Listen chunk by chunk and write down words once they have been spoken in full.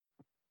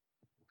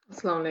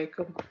Assalamu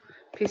alaikum.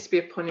 Peace be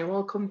upon you.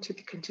 Welcome to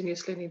the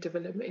Continuous Learning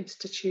Development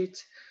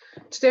Institute.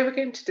 Today we're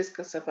going to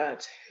discuss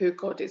about who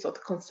God is, or the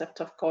concept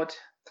of God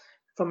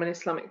from an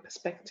Islamic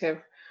perspective.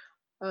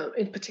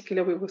 In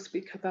particular, we will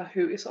speak about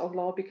who is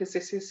Allah, because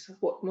this is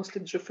what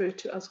Muslims refer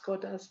to as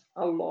God, as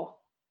Allah.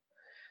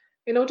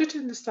 In order to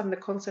understand the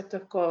concept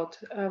of God,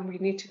 we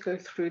need to go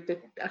through the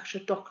actual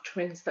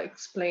doctrines that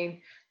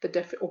explain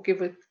or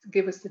give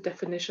us the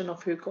definition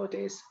of who God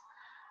is.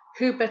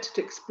 Who better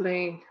to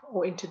explain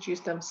or introduce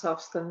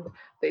themselves than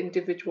the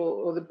individual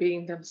or the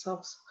being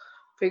themselves?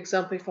 For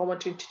example, if I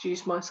want to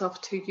introduce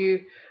myself to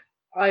you,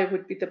 I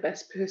would be the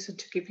best person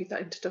to give you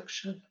that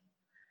introduction.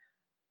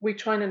 We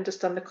try and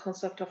understand the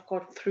concept of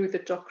God through the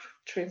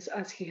doctrines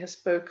as He has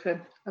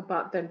spoken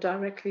about them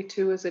directly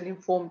to us and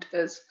informed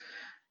us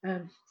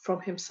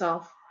from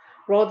Himself,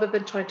 rather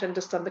than trying to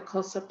understand the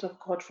concept of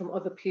God from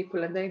other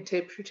people and their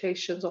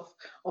interpretations of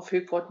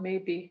who God may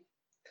be.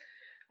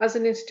 As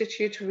an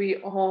institute, we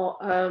are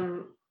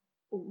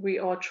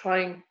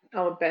trying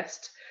our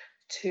best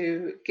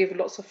to give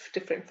lots of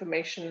different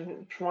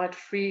information, provide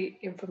free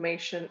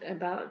information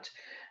about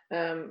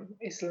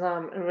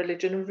Islam and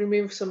religion, and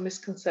remove some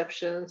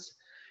misconceptions.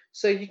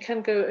 So you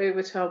can go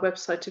over to our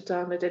website to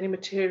download any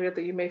material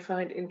that you may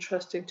find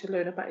interesting to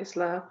learn about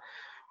Islam.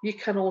 You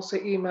can also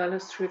email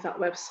us through that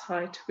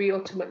website. We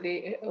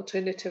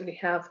alternatively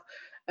have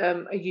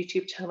a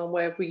YouTube channel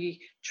where we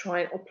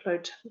try and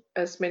upload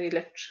as many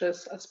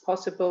lectures as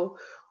possible.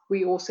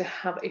 We also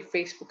have a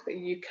Facebook that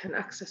you can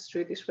access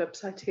through this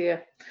website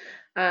here,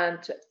 and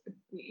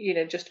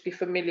just to be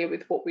familiar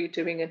with what we're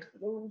doing and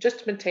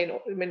just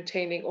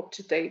maintaining up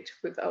to date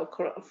with our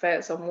current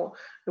affairs and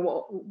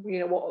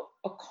what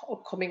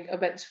upcoming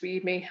events we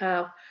may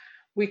have.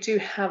 We do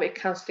have a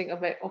counselling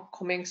event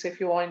upcoming, so if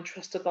you are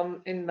interested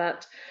in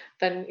that,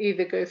 then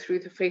either go through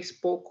the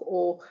Facebook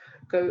or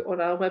go on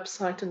our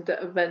website and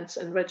the events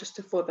and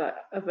register for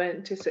that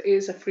event. It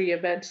is a free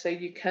event, so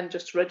you can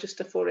just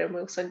register for it, and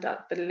we'll send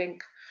out the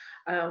link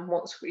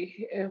once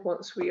we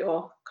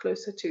are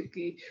closer to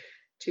the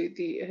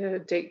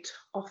date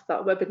of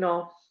that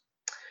webinar.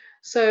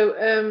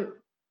 So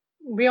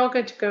we are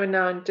going to go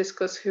now and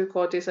discuss who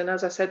God is, and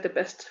as I said, the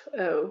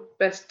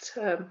best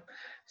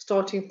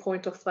starting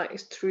point of that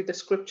is through the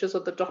scriptures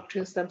or the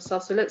doctrines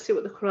themselves. So let's see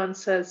what the Quran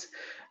says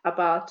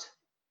about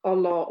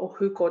Allah, or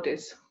who God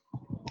is.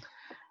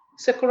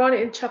 So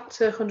Quran in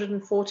chapter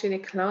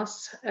 114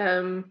 Ikhlas.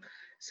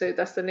 So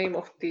that's the name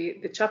of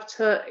the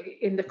chapter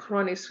in the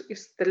Quran. Is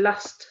the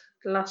last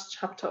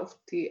chapter of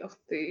the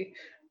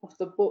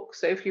book.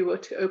 So if you were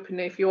to open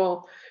it, if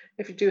you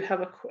do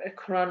have a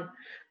Quran,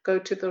 go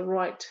to the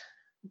right,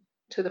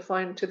 to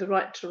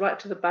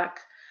the back,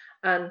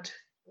 and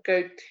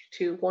go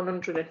to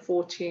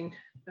 114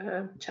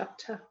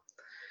 chapter.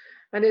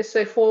 And it's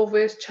a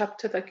 4-verse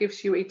chapter that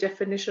gives you a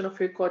definition of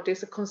who God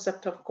is, a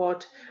concept of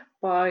God,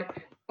 by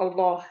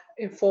Allah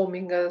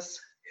informing us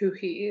who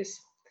He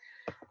is.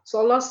 So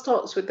Allah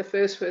starts with the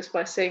first verse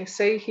by saying,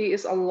 "Say He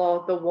is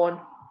Allah, the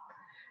One."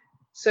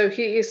 So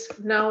He is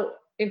now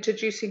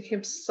introducing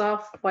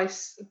Himself by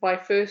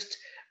first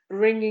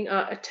bringing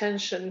our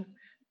attention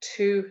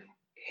to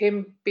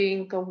Him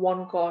being the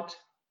one God.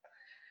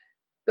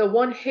 The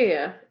one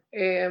here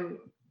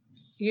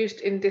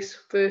used in this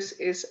verse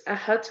is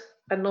Ahad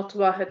and not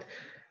Wahid.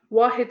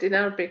 Wahid in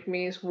Arabic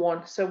means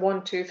one, so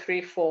 1, 2,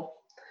 3, 4.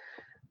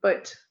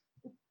 But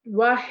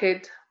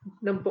Wahid,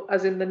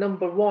 as in the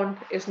number one,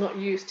 is not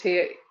used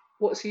here.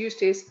 What's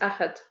used here is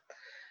Ahad.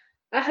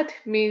 Ahad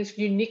means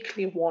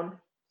uniquely one.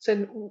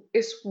 So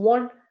it's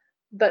one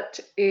that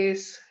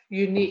is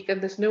unique, and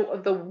there's no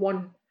other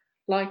one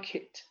like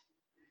it.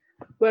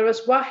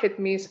 Whereas Wahid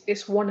means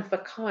it's one of a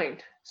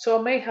kind. So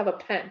I may have a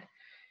pen.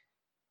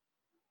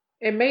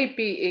 It may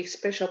be a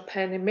special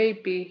pen. It may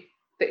be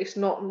that it's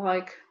not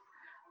like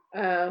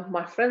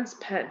my friend's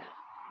pen,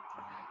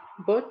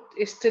 but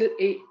it's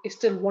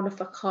still one of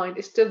a kind.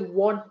 It's still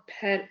one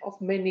pen of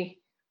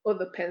many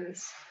other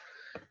pens.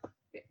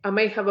 I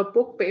may have a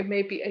book, but it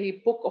may be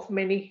a book of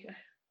many,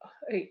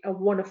 a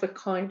one of a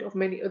kind of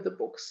many other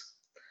books.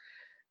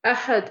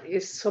 Ahad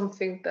is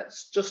something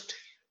that's just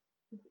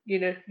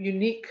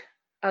unique,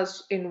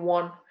 as in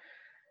one.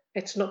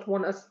 It's not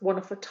one as one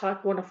of a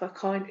type, one of a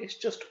kind. It's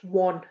just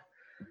one.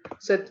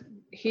 So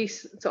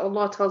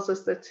Allah tells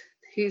us that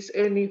there's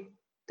only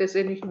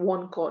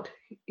one God.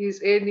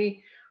 He's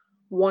only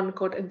one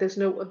God, and there's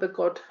no other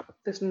God.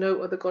 There's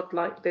no other God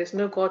like. There's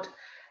no God,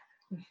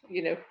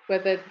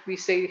 whether we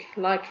say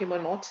like Him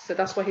or not. So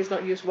that's why He's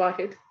not used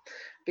Wahid,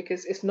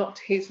 because He's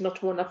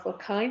not one of a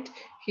kind.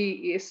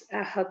 He is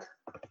Ahad,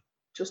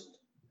 just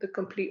the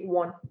complete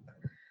one.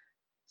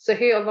 So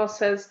here Allah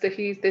says that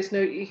there's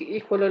no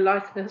equal or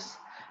likeness,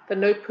 that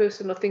no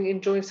person or thing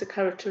enjoys the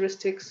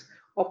characteristics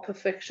of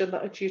perfection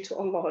that are due to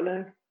Allah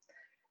alone.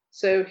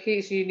 So He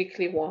is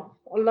uniquely one.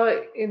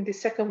 Allah in the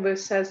second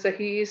verse says that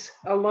He is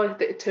Allah,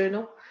 the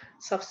eternal,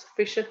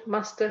 self-sufficient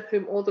master,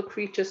 whom all the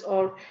creatures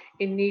are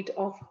in need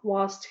of,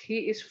 whilst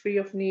He is free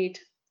of need.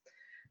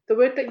 The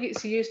word that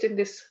is used in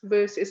this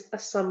verse is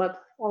as-samad,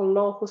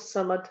 Allahu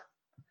samad.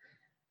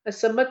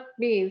 As-Samad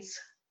means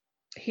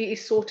he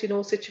is sought in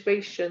all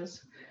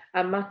situations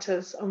and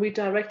matters, and we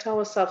direct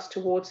ourselves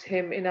towards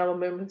him in our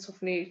moments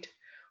of need,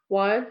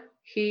 while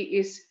he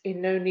is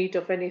in no need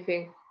of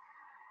anything.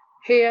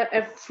 Here,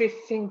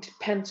 everything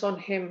depends on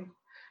him.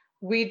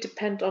 We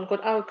depend on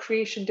God. Our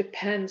creation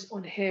depends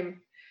on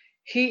him.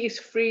 He is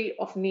free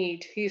of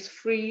need. He is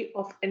free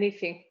of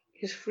anything.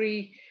 He's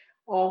free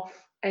of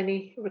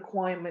any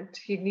requirement.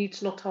 He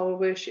needs not our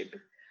worship.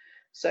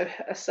 So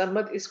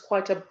As-Samad is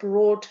quite a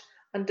broad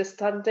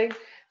understanding.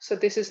 So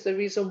this is the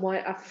reason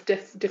why I've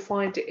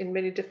defined it in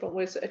many different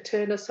ways.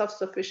 Eternal,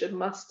 self-sufficient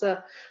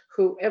master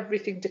who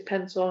everything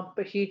depends on,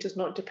 but he does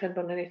not depend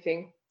on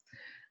anything.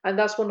 And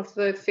that's one of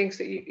the things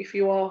that if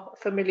you are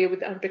familiar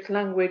with Arabic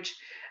language,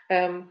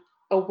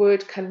 a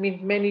word can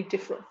mean many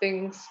different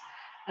things,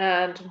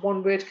 and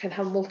one word can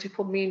have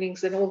multiple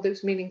meanings, and all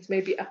those meanings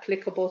may be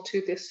applicable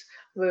to this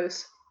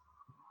verse.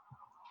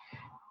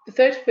 The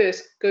third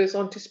verse goes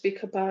on to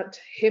speak about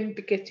him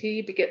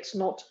he begets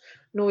not,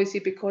 nor is he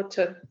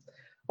begotten.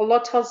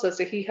 Allah tells us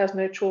that he has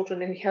no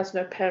children and he has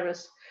no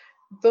parents.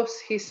 Thus,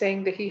 he's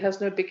saying that he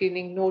has no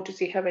beginning, nor does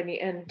he have any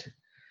end.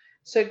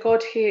 So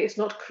God here is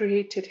not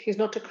created. He's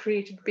not a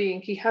created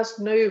being. He has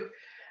no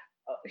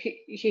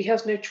he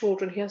has no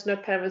children. He has no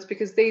parents,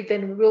 because they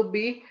then will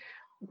be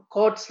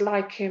gods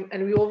like him.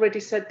 And we already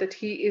said that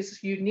he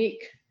is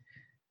unique.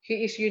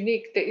 He is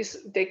unique.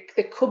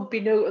 There could be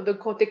no other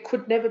God. There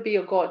could never be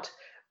a God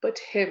but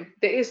him.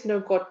 There is no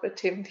God but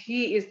him.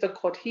 He is the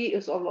God. He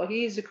is Allah.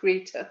 He is the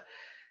creator.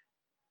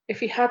 If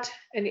he had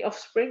any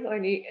offspring or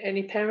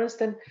any parents,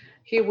 then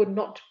he would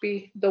not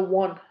be the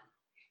one.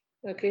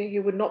 Okay, he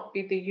would not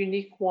be the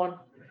unique one.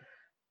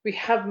 We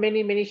have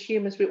many, many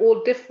humans. We're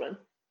all different.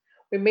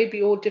 We may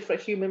be all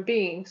different human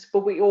beings,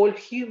 but we're all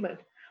human.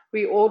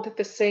 We all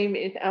the same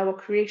in our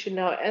creation,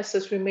 our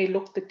essence. We may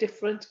look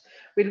different.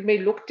 We may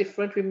look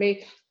different. We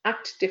may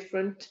act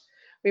different.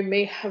 We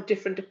may have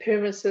different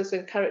appearances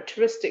and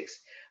characteristics,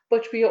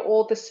 but we are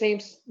all the same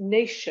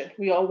nation.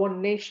 We are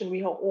one nation.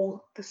 We are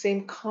all the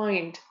same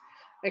kind.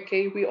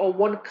 Okay, we are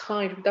one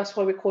kind. That's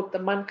why we call it the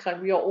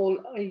mankind. We are all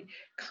a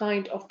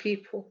kind of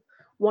people,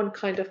 one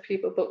kind of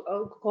people. But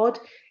God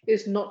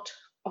is not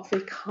of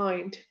a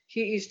kind.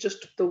 He is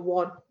just the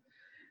one.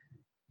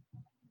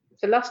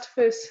 The last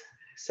verse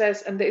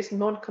says, and there is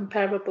none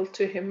comparable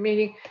to him,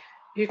 meaning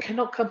you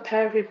cannot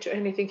compare him to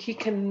anything. He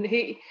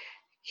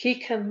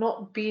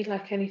cannot be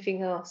like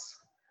anything else.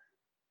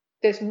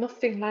 There's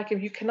nothing like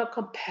him. You cannot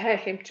compare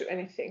him to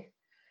anything.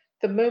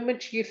 The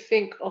moment you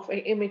think of an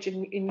image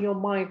in your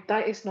mind,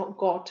 that is not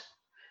God.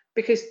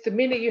 Because the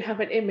minute you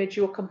have an image,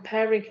 you're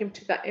comparing him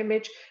to that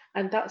image,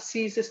 and that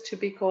ceases to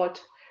be God.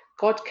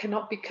 God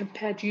cannot be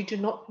compared. You do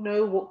not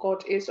know what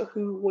God is or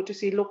what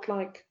does he look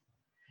like.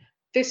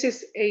 This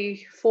is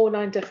a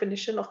 4-line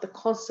definition of the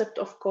concept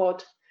of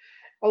God.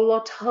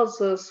 Allah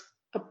tells us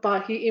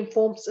about, he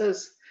informs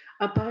us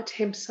about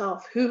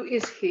himself. Who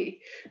is he?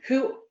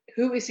 Who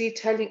is he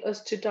telling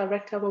us to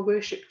direct our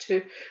worship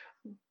to?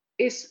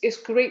 It's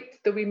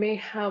great that we may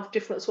have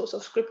different sorts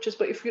of scriptures,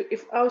 but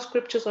if our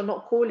scriptures are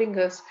not calling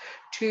us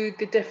to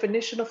the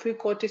definition of who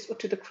God is or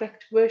to the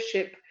correct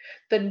worship,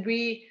 then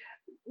we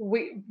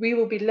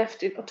will be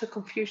left in utter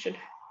confusion.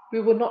 We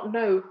will not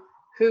know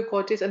who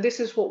God is, and this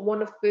is what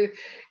one of the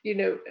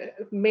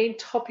main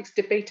topics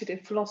debated in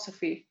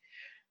philosophy: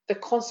 the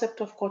concept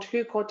of God,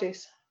 who God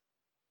is.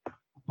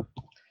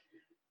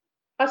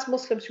 As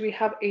Muslims, we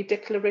have a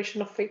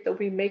declaration of faith that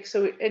we make.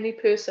 So any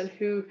person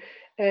who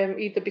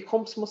either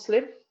becomes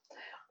Muslim,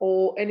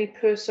 or any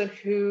person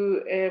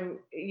who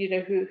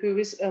who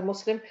is a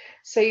Muslim,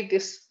 say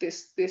this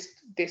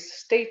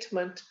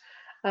statement.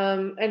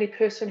 Any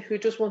person who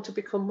does want to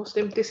become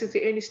Muslim, this is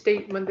the only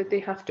statement that they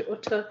have to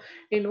utter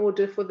in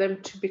order for them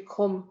to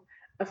become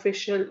an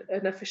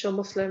official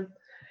Muslim.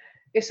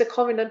 It's a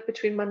covenant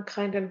between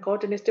mankind and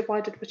God, and it's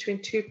divided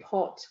between two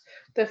parts.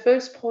 The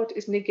first part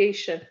is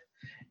negation.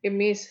 It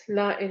means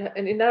la ilaha,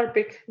 and in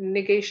Arabic,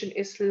 negation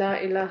is la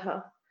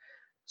ilaha.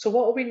 So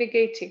what are we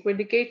negating? We're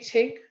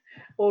negating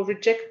or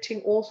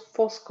rejecting all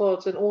false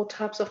gods and all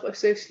types of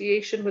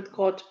association with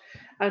God.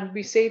 And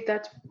we say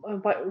that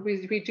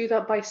we do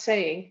that by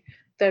saying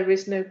there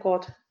is no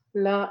God,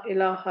 la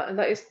ilaha, and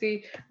that is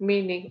the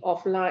meaning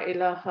of la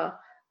ilaha.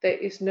 There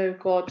is no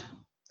God.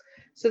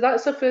 So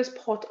that's the first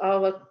part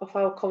of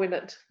our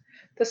covenant.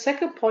 The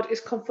second part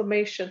is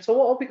confirmation. So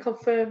what are we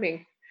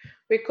confirming?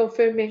 We're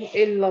confirming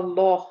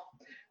illallah.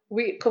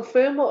 We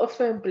confirm or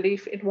affirm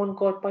belief in one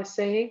God by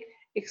saying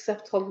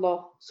except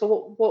Allah.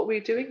 So what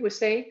we're doing, we're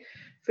saying,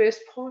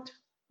 first part,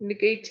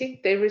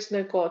 negating there is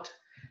no God.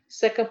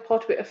 Second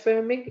part, we're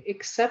affirming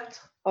except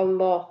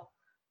Allah.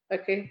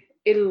 Okay,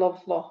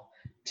 illallah.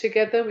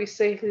 Together we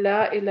say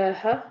la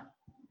ilaha,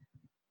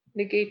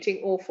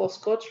 negating all false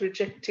gods,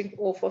 rejecting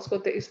all false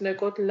gods. There is no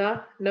God.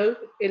 La, no,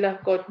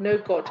 ilah, God, no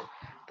God.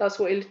 That's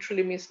what it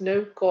literally means,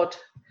 no God.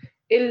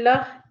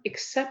 Illa,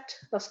 except,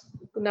 that's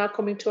now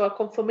coming to our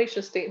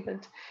confirmation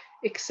statement,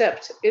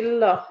 except,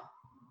 illa,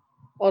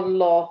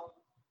 Allah,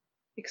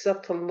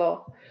 except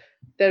Allah.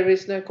 There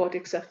is no God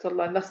except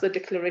Allah. And that's the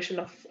declaration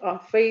of our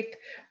faith,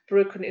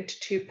 broken into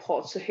two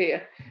parts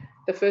here.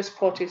 The first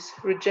part is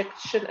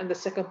rejection, and the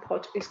second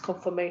part is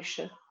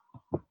confirmation.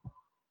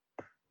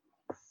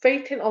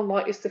 Faith in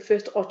Allah is the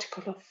first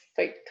article of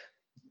faith.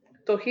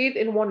 Tawheed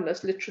in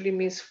oneness literally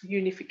means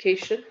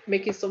unification,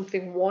 making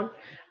something one.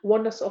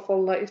 Oneness of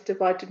Allah is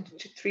divided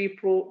into three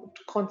broad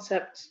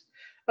concepts.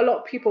 A lot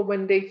of people,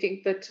 when they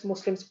think that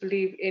Muslims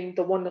believe in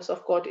the oneness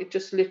of God, it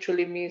just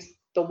literally means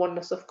the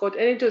oneness of God.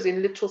 And it does,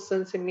 in literal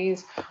sense, it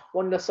means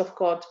oneness of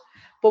God.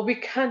 But we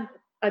can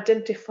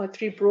identify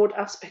three broad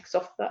aspects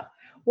of that.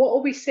 What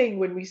are we saying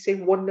when we say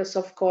oneness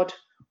of God?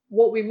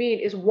 What we mean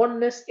is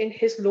oneness in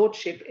His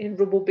Lordship, in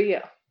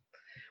Rububiyyah,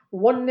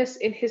 oneness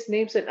in His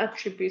names and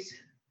attributes,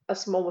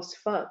 Asma wa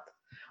Sifat,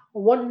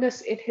 oneness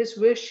in His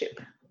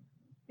worship,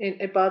 in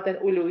Ibad and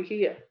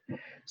Uluhiyah.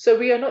 So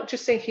we are not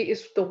just saying He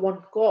is the one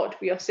God,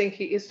 we are saying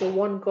He is the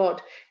one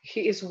God.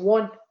 He is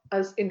one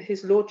as in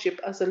His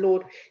Lordship as a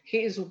Lord.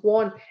 He is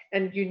one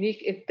and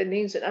unique in the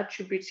names and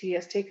attributes He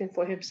has taken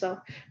for Himself.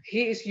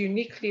 He is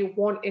uniquely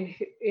one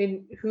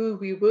in who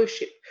we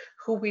worship,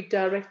 who we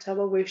direct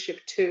our worship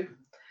to.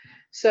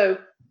 So,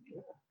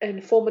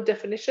 in formal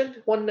definition,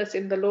 oneness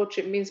in the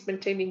Lordship means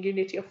maintaining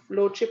unity of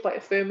Lordship by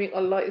affirming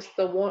Allah is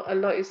the one,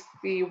 Allah is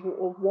the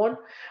one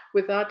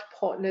without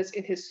partners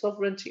in His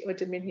sovereignty or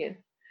dominion.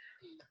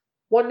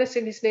 Oneness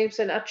in His names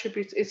and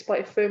attributes is by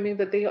affirming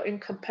that they are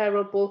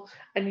incomparable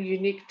and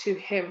unique to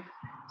Him.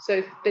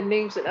 So the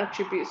names and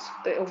attributes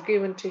that are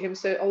given to Him.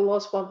 So Allah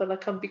subhanahu wa ta'ala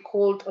can be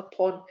called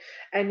upon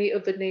any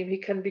other name. He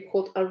can be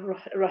called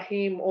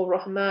Ar-Rahim or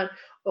Rahman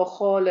or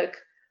Khaliq.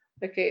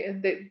 Okay,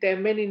 and there are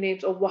many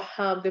names, or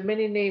Wahhab, there are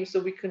many names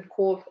that we can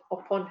call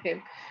upon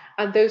Him.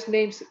 And those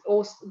names,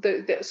 also,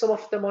 some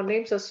of them are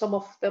names and some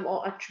of them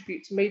are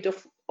attributes made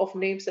of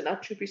names and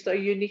attributes that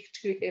are unique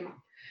to Him.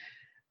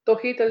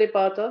 Tawheed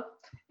al-Ibadah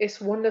is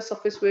oneness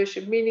of His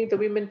worship, meaning that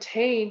we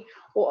maintain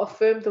or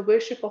affirm the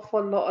worship of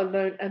Allah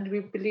alone, and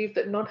we believe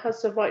that none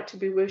has the right to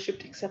be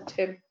worshipped except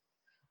Him.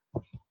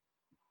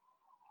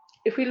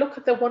 If we look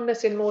at the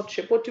oneness in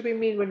Lordship, what do we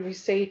mean when we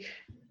say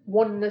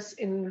oneness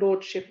in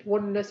Lordship,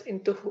 oneness in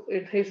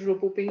His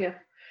Rububiyyah?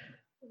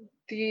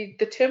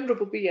 The term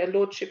Rububiyyah,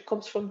 Lordship,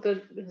 comes from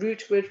the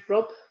root word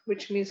Rub,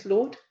 which means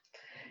Lord.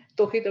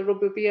 Tawheed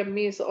al-Rububiyyah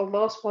means that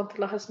Allah subhanahu wa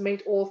ta'ala has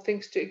made all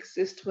things to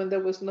exist when there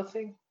was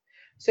nothing.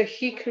 So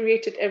He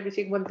created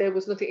everything when there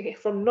was nothing.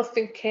 From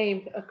nothing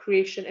came a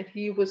creation, and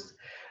He was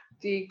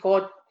the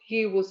God,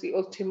 He was the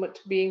ultimate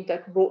being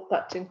that brought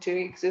that into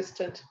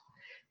existence.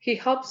 He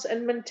helps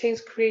and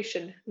maintains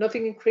creation.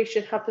 Nothing in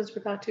creation happens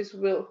without His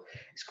will.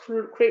 It's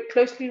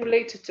closely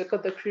related to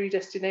God, the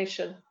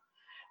predestination.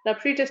 Now,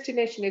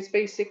 predestination is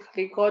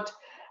basically God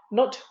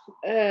not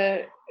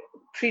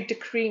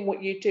pre-decreeing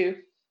what you do,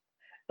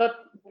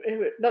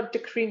 not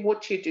decreeing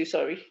what you do,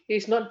 sorry.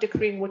 He's not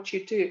decreeing what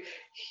you do.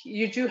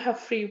 You do have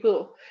free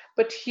will,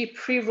 but He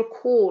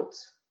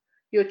pre-records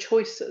your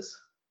choices.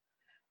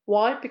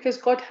 Why? Because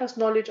God has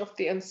knowledge of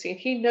the unseen.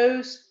 He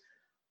knows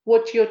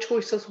what your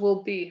choices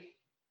will be.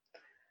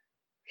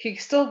 He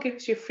still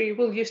gives you free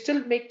will. You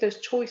still make those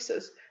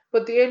choices,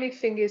 but the only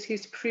thing is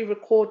He's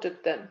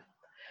pre-recorded them.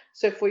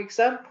 So, for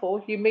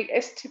example, you may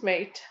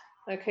estimate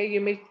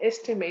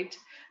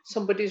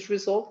somebody's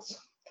results,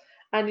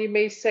 and you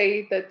may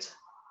say that,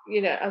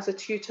 as a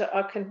tutor,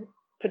 I can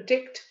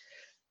predict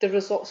the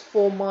results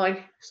for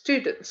my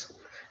students.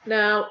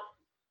 Now,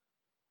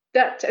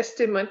 that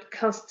estimate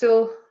can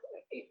still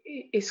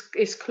is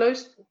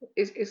close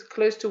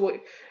to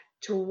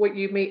what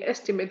you may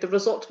estimate. The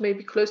result may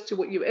be close to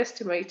what you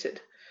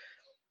estimated,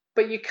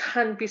 but you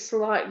can be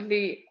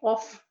slightly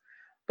off.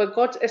 But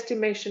God's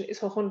estimation is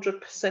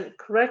 100%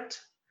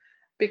 correct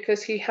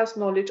because He has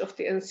knowledge of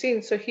the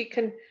unseen. So He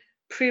can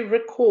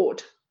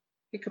pre-record.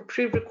 He can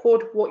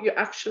pre-record what your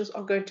actions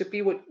are going to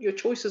be, what your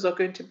choices are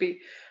going to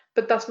be.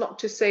 But that's not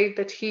to say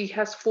that He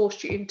has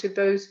forced you into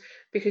those,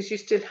 because you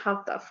still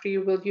have that free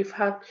will.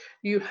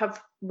 You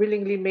have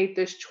willingly made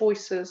those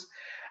choices.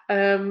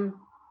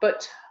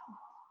 But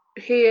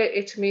here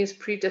it means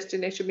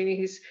predestination,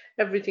 meaning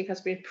everything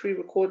has been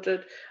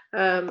pre-recorded.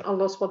 Allah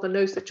subhanahu wa ta'ala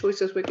knows the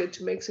choices we're going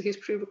to make, so He's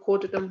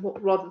pre-recorded them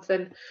rather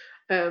than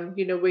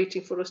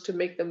waiting for us to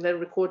make them, then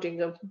recording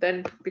them.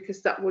 Then,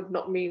 because that would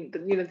not mean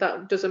that,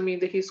 that doesn't mean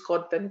that He's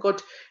God. Then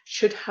God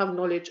should have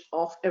knowledge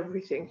of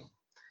everything.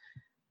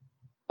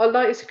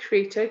 Allah is a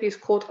creator. He's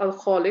called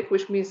Al-Khaliq,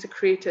 which means the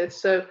creator.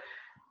 So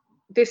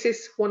this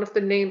is one of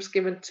the names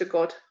given to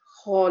God,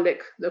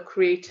 Khaliq, the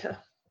creator.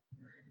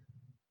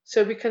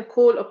 So we can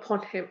call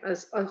upon Him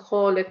as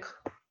Al-Khaliq,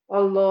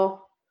 Allah.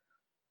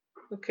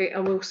 Okay,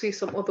 and we'll see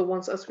some other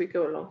ones as we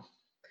go along.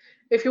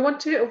 If you want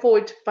to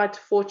avoid bad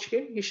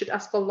fortune, you should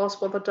ask Allah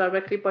subhanahu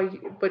directly,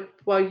 but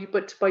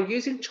by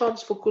using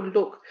charms for good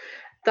luck,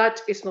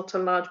 that is not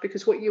allowed,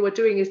 because what you are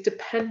doing is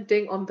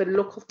depending on the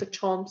luck of the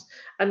charms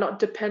and not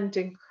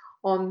depending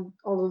on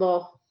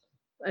Allah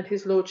and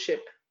His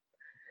Lordship.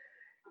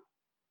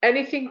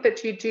 Anything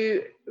that you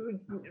do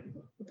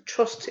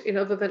trust in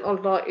other than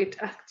Allah, it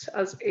acts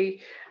as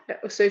a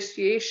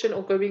association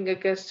or going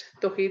against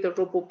Tawheed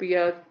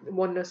al-Rububiyyah,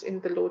 oneness in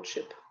the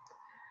Lordship.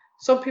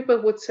 Some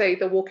people would say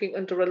that walking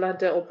under a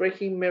ladder or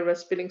breaking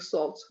mirrors, spilling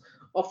salt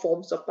are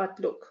forms of bad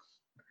luck.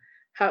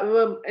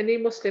 However, any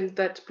Muslim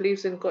that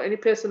believes in God, any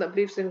person that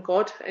believes in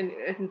God, and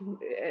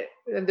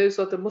those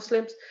are the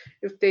Muslims,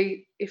 if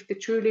they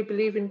truly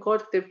believe in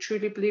God, if they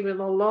truly believe in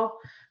Allah,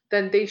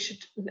 then they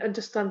should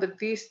understand that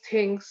these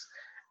things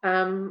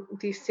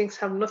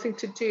have nothing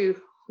to do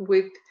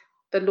with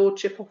the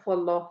Lordship of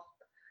Allah,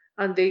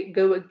 and they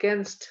go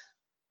against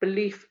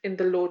belief in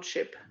the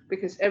Lordship,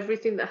 because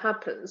everything that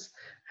happens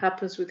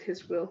with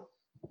His will.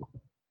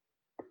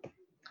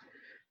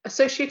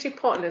 Associating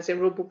partners in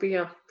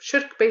Rububiyyah.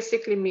 Shirk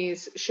basically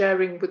means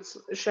sharing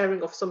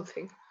of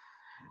something.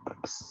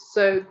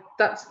 So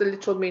that's the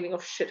literal meaning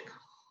of shirk.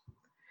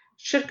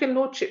 Shirk in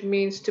Lordship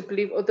means to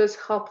believe others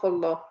help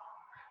Allah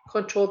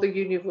control the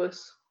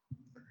universe,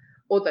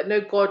 or that no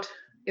God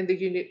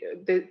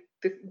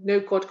no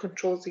God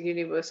controls the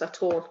universe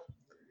at all.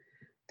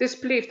 This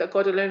belief that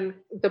God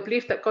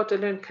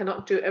alone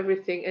cannot do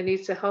everything and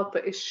needs a helper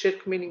is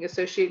shirk, meaning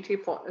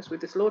associating partners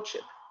with His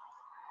Lordship.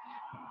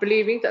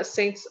 Believing that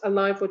saints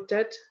alive or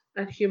dead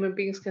and human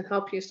beings can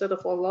help you instead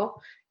of Allah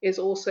is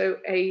also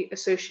a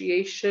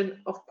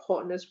association of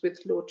partners with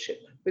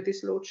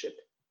His Lordship.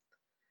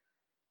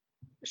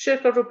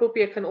 Shirk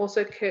al-Rububiyyah can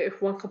also occur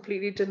if one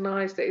completely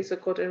denies there is a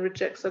God and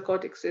rejects that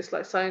God exists,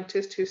 like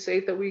scientists who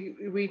say that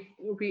we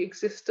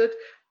existed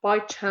by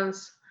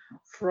chance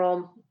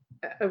from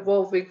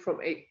evolving from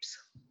apes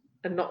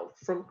and not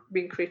from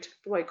being created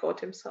by God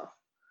Himself.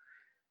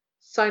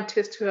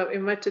 Scientists who have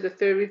invented the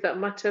theory that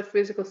matter,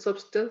 physical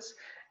substance,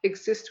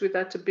 exists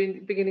without a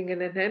beginning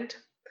and an end,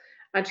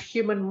 and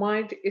human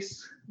mind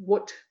is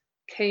what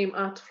came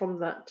out from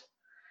that.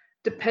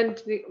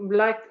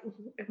 Like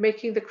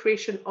making the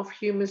creation of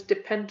humans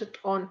dependent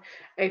on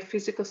a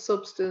physical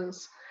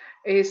substance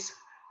is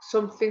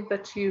something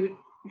that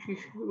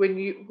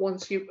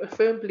once you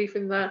affirm belief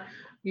in that,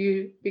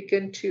 you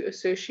begin to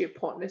associate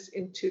partners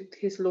into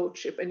His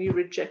Lordship, and you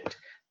reject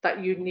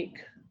that unique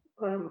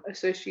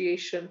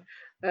association,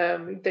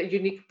 that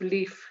unique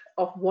belief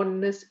of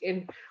oneness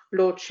in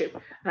Lordship,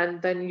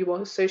 and then you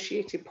are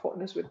associating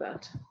partners with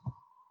that.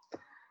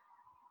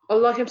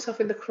 Allah Himself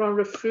in the Quran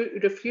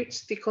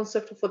refutes the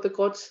concept of other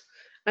gods,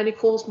 and He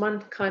calls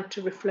mankind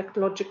to reflect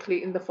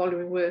logically in the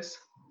following verse.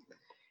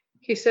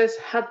 He says,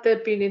 had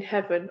there been in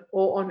heaven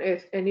or on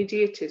earth any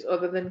deities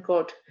other than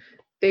God,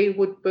 they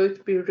would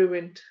both be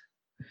ruined.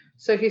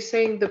 So He's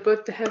saying that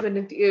both the heaven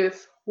and the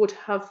earth would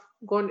have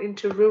gone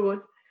into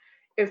ruin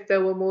if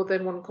there were more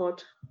than one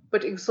God.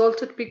 But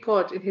exalted be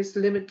God in His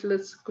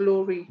limitless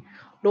glory,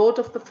 Lord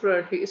of the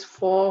throne, who is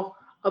far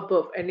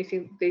above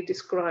anything they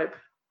describe.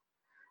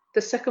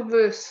 The second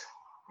verse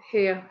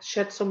here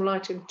sheds some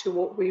light into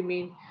what we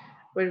mean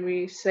when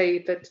we say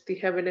that the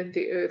heaven and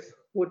the earth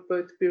would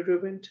both be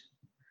ruined.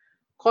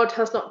 God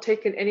has not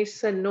taken any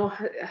son, nor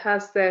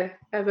has there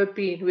ever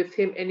been with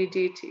Him any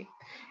deity.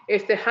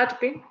 If there had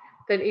been,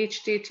 then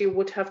each deity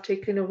would have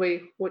taken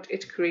away what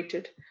it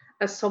created,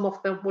 as some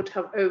of them would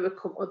have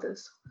overcome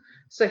others.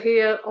 So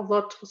here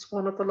Allah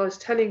subhanahu wa ta'ala is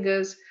telling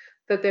us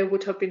that there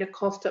would have been a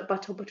constant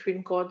battle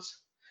between gods,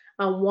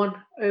 and one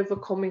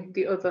overcoming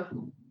the other.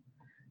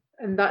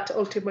 And that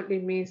ultimately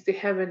means the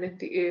heaven and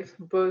the earth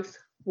both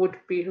would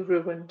be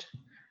ruined.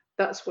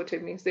 That's what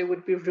it means. They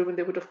would be ruined.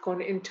 They would have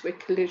gone into a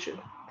collision.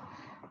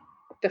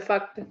 The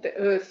fact that the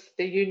earth,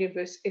 the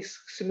universe, is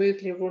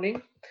smoothly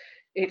running,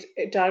 it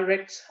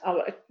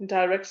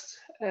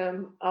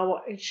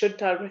should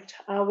direct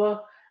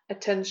our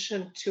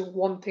attention to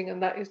one thing,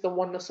 and that is the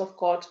oneness of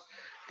God,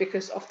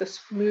 because of the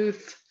smooth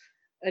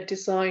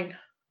design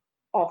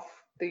of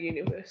the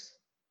universe.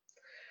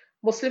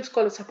 Muslim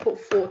scholars have put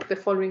forth the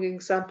following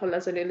example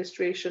as an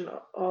illustration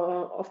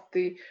of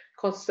the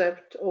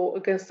concept, or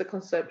against the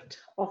concept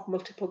of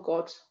multiple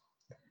gods.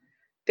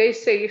 They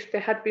say if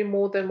there had been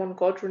more than one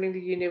God running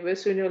the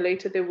universe, sooner or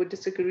later they would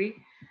disagree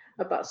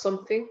about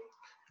something.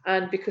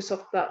 And because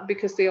of that,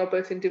 because they are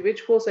both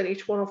individuals and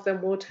each one of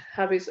them would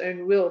have his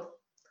own will.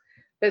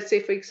 Let's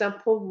say, for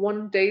example,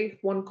 one day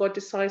one God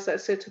decides that a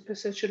certain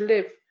person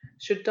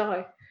should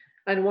die,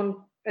 and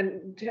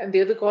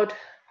the other God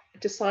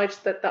decides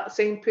that that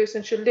same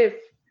person should live.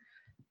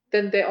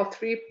 Then there are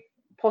three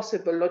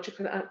possible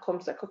logical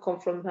outcomes that could come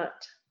from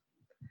that.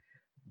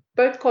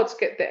 Both gods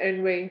get their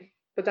own way,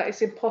 but that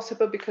is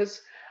impossible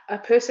because a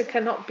person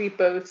cannot be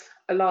both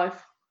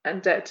alive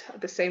and dead at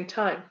the same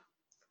time.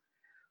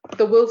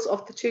 The wills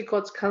of the two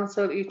gods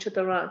cancel each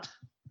other out,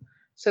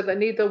 so that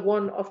neither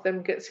one of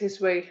them gets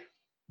his way.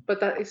 But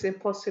that is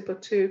impossible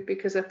too,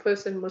 because a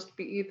person must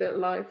be either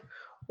alive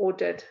or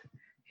dead.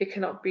 He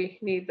cannot be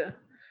neither.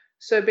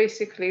 So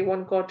basically,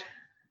 one God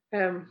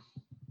can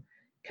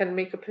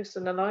make a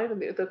person alive,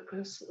 and the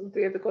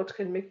other God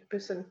can make a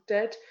person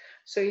dead.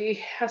 So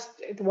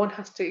one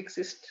has to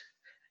exist.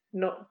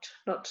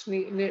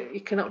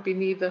 It cannot be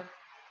neither.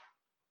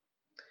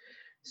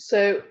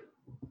 So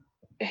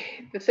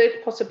the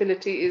third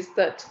possibility is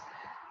that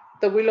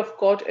the will of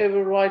God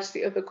overrides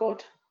the other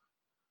God.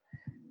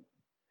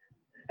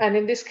 And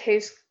in this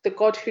case, the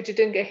God who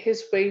didn't get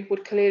his way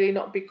would clearly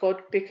not be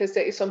God, because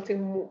there is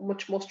something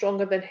much more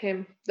stronger than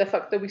him. The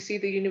fact that we see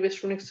the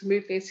universe running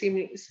smoothly and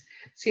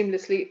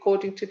seamlessly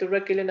according to the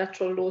regular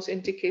natural laws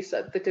indicates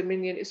that the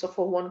dominion is of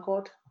a one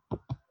God.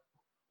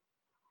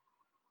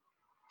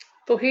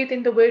 Tawheed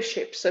in the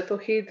worship. So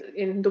Tawheed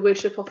in the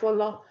worship of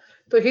Allah.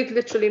 Tawheed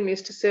literally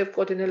means to serve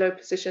God in a low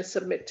position,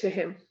 submit to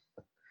him.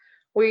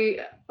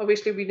 We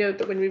know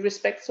that when we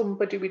respect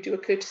somebody, we do a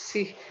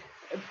courtesy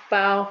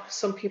bow.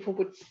 Some people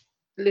would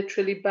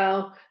literally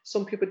bow.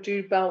 Some people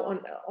do bow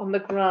on the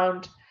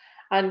ground,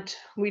 and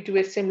we do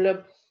a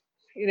similar,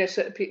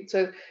 so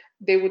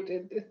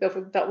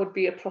that would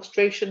be a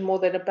prostration more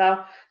than a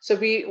bow. So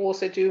we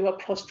also do a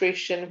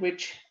prostration,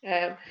 which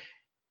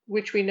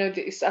we know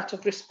that is out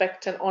of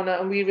respect and honor,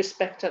 and we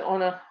respect and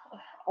honor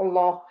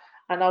Allah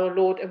and our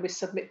Lord, and we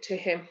submit to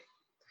him,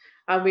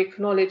 and we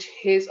acknowledge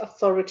his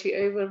authority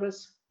over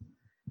us.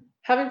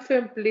 Having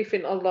firm belief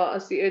in Allah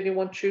as the only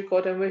one true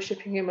God and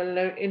worshipping him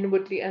alone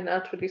inwardly and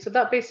outwardly. So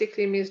that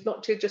basically means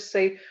not to just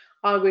say,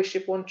 I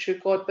worship one true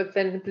God, but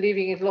then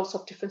believing in lots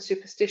of different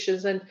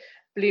superstitions and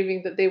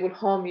believing that they will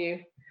harm you.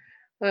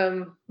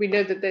 We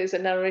know that there's a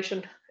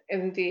narration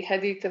in the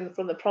Hadith and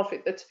from the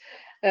Prophet that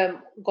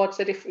God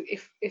said if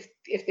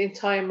the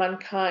entire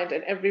mankind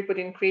and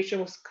everybody in creation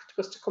was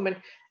to come and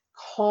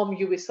harm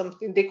you with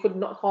something, they could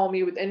not harm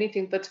you with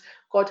anything that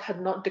God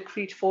had not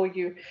decreed for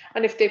you.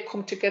 And if they've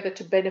come together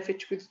to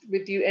benefit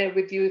with you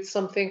with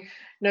something,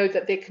 know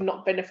that they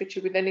cannot benefit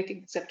you with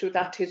anything except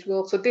without his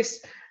will. So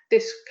this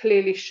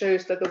clearly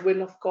shows that the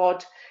will of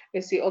God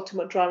is the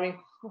ultimate driving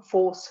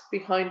force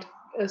behind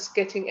us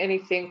getting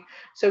anything.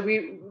 So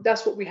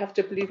that's what we have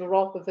to believe,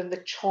 rather than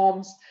the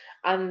charms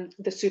and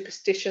the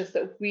superstitions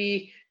that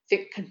we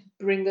think can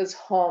bring us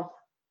harm.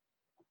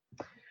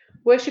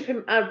 Worship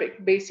in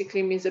Arabic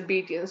basically means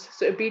obedience.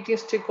 So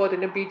obedience to God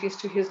and obedience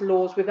to his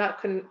laws without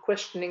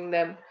questioning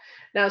them.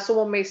 Now,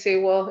 someone may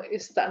say, well,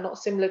 is that not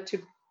similar to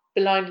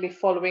blindly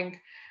following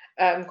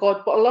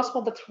God? But Allah subhanahu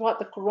wa ta'ala throughout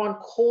the Quran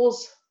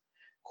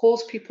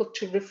calls people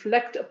to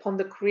reflect upon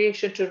the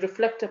creation, to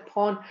reflect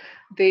upon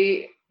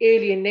the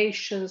alien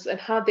nations and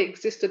how they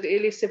existed, the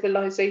early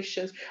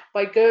civilizations,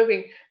 by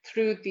going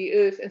through the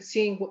earth and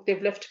seeing what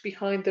they've left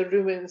behind, the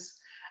ruins,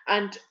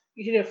 and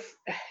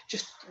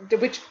just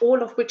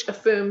all of which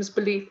affirms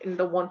belief in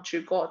the one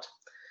true God.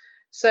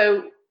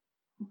 So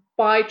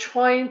by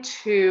trying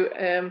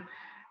to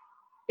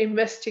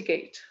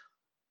investigate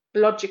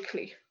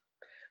logically,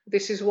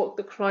 this is what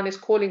the Quran is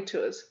calling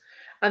to us.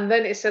 And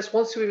then it says,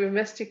 once we've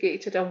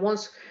investigated and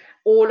once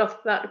all of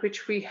that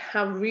which we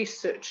have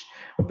researched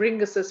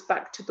brings us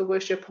back to the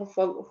worship of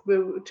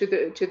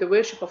to the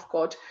worship of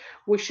God,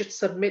 we should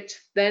submit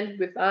then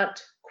without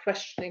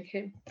questioning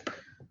him.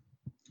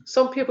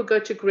 Some people go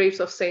to graves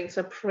of saints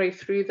and pray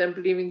through them,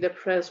 believing their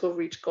prayers will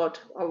reach God,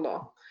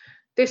 Allah.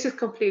 This is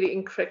completely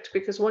incorrect,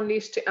 because one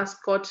needs to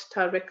ask God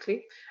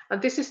directly.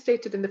 And this is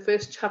stated in the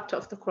first chapter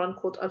of the Quran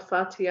called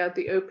Al-Fatiha,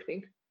 the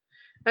opening.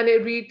 And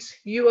it reads,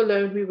 you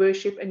alone we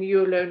worship and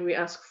you alone we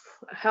ask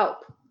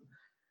help.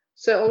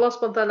 So Allah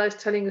subhanahu wa ta'ala is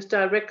telling us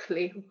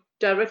directly,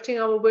 directing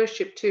our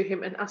worship to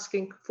him and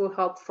asking for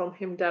help from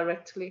him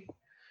directly.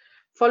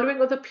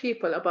 Following other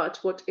people about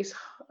what is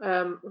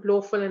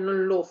lawful and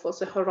unlawful,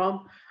 so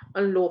haram,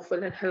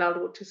 unlawful, and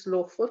halal, what is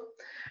lawful,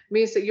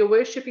 means that you're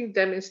worshipping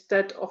them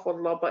instead of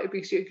Allah, but it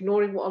means you're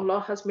ignoring what Allah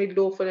has made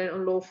lawful and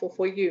unlawful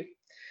for you.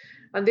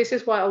 And this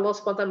is why Allah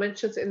subhanahu wa ta'ala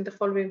mentions in the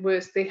following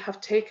verse, they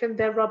have taken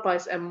their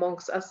rabbis and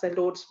monks as their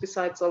lords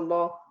besides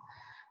Allah.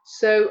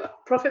 So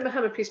Prophet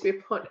Muhammad, peace be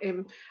upon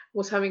him,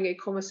 was having a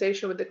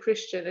conversation with a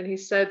Christian, and he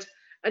said,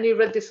 and he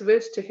read this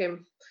verse to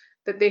him,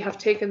 that they have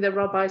taken their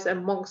rabbis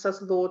and monks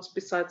as lords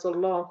besides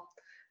Allah.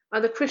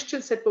 And the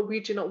Christian said, but we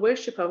do not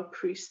worship our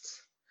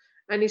priests.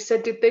 And he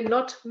said, did they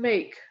not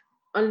make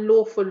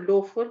unlawful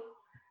lawful,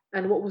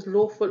 and what was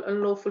lawful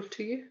unlawful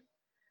to you?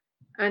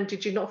 And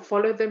did you not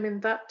follow them in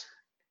that?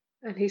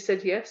 And he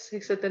said, yes. He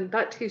said, then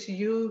that is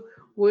you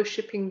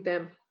worshipping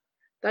them.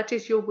 That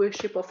is your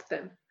worship of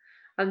them.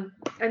 And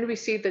we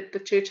see that the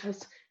church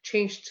has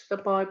changed the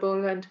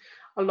Bible, and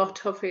a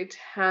lot of it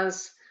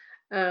has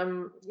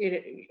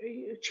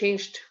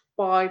changed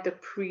by the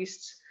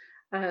priests.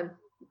 And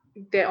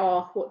there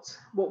are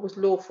what was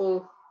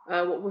lawful,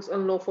 what was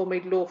unlawful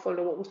made lawful,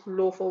 and what was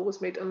lawful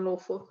was made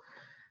unlawful.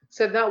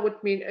 So that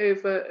would mean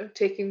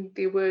taking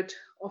the word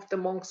of the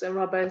monks and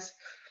rabbis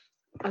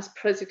as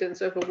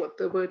precedents over what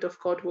the word of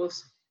God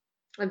was.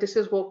 And this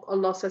is what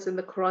Allah says in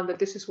the Quran, that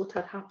this is what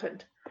had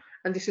happened,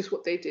 and this is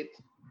what they did.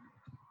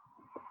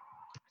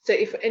 So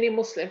if any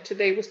Muslim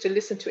today was to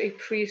listen to a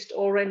priest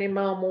or an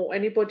imam or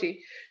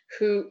anybody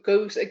who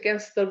goes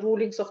against the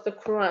rulings of the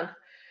Quran,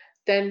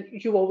 then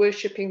you are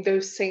worshipping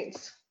those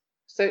saints.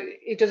 So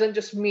it doesn't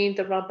just mean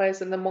the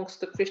rabbis and the monks,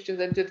 the Christians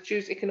and the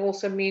Jews. It can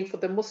also mean for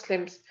the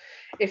Muslims,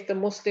 if the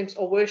Muslims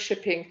are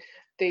worshipping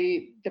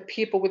the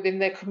people within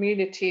their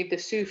community, the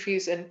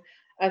Sufis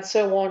and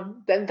so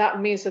on, then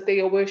that means that they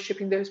are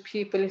worshipping those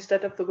people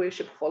instead of the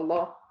worship of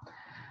Allah.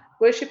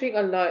 Worshipping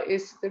Allah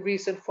is the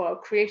reason for our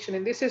creation,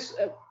 and this is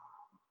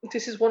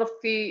this is one of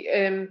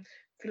the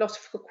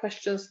philosophical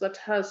questions that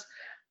has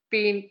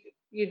been,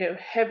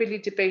 heavily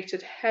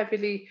debated,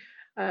 heavily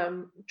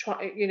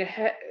try,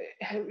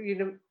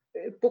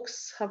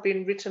 books have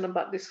been written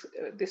about this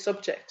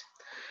subject.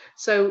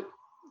 So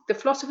the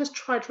philosophers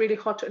tried really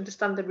hard to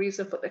understand the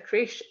reason for their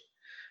creation.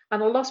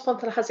 And Allah subhanahu wa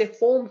ta'ala has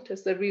informed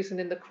us the reason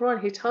in the Quran.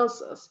 He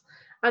tells us,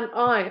 and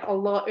I,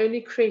 Allah,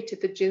 only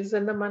created the jinns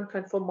and the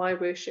mankind for my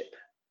worship.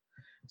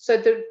 So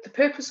the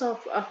purpose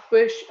of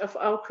worship, of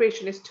our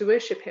creation, is to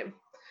worship Him.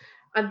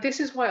 And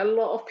this is why a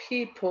lot of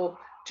people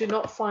do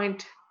not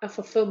find a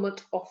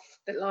fulfillment of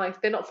their life.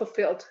 They're not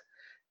fulfilled.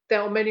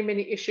 There are many,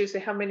 many issues. They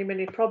have many,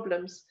 many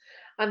problems,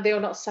 and they are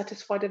not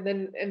satisfied,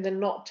 and they're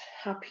not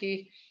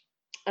happy,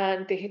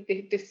 and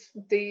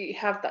they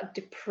have that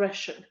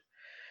depression.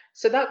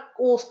 So that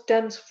all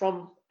stems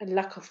from a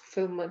lack of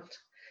fulfillment.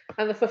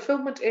 And the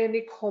fulfillment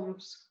only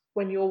comes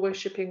when you're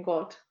worshipping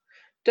God.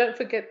 Don't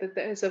forget that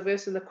there is a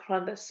verse in the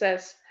Quran that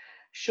says,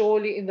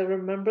 surely in the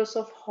remembrance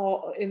of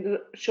God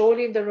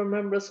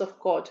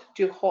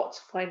do your hearts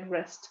find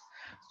rest.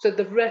 So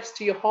the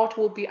rest, your heart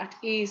will be at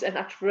ease and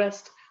at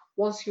rest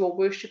once you are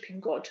worshipping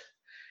God.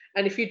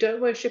 And if you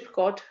don't worship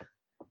God,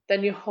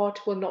 then your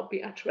heart will not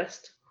be at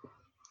rest.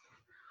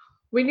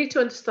 We need to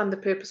understand the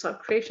purpose of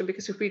creation,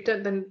 because if we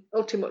don't, then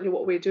ultimately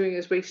what we're doing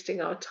is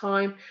wasting our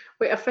time.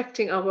 We're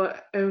affecting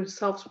our own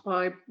selves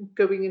by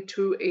going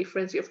into a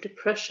frenzy of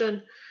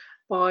depression,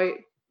 by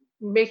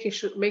making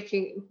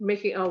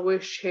our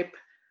worship,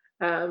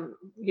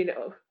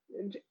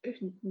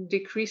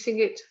 decreasing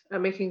it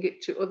and making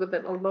it to other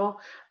than Allah,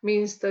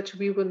 means that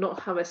we will not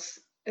have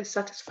a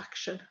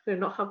satisfaction. We will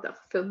not have that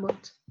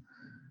fulfillment.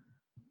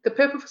 The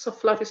purpose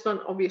of life is not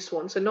an obvious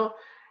one. So not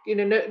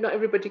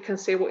everybody can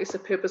say what is the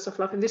purpose of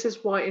life, and this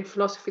is why in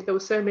philosophy there were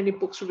so many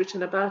books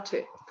written about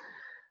it.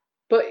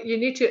 But you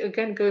need to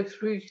again go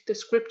through the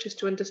scriptures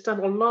to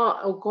understand. Allah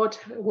or God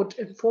would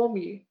inform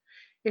you.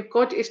 If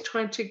God is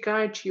trying to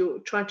guide you,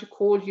 trying to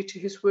call you to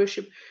His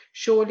worship,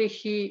 surely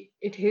He,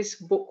 in His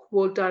book,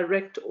 will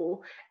direct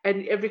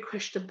and every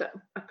question that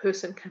a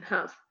person can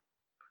have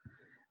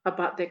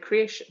about their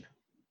creation.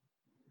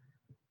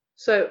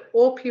 So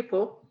all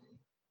people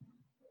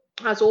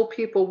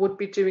would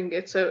be doing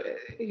it. So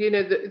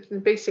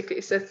basically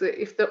it says that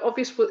if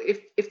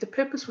the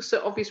purpose was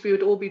so obvious, we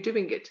would all be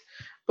doing it,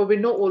 but we're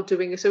not all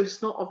doing it, so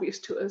it's not obvious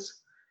to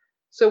us.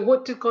 So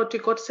what did God do?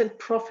 God sent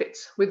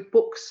prophets with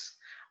books,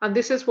 and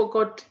this is what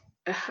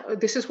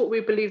we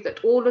believe,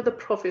 that all of the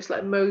prophets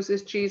like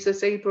Moses,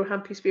 Jesus,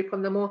 Abraham, peace be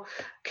upon them all,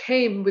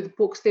 came with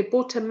books. They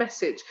brought a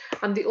message,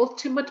 and the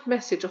ultimate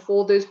message of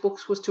all those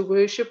books was to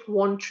worship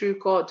one true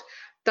God.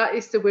 That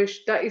is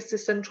the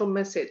central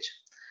message.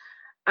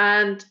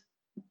 And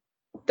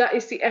that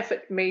is the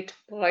effort made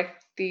by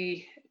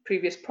the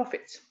previous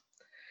prophets.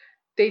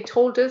 They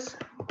told us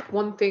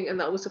one thing, and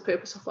that was the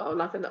purpose of our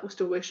life, and that was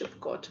to worship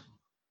God.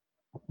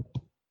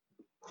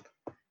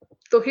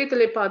 Tawheed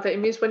al-Ibadah, it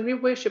means when we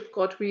worship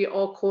God, we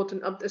are called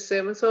an abd, a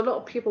servant. So a lot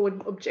of people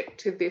would object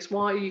to this.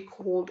 Why are you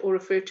called or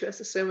referred to as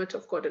a servant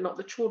of God and not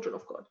the children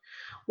of God?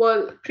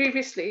 Well,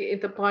 previously in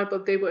the Bible,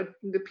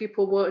 the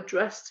people were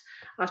addressed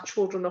as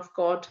children of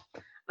God.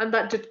 And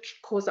that did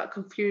cause that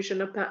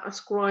confusion about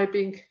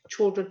ascribing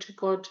children to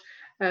God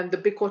and the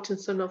begotten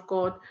Son of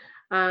God.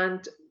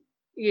 And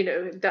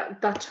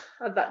that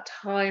at that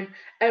time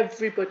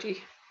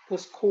everybody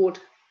was called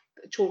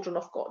children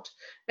of God,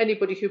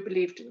 anybody who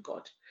believed in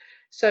God.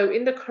 So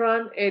in the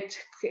Quran, it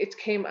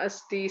came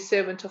as the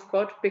servant of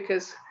God,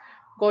 because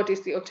God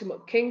is the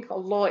ultimate king.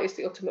 Allah is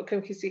the ultimate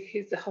king. He's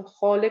the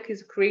Khaliq, He's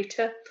the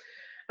creator.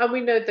 And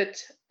we know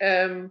that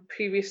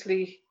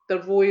previously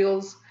the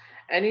royals,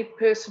 any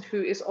person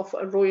who is of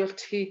a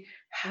royalty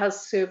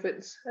has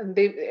servants, and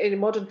in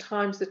modern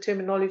times the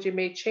terminology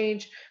may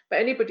change, but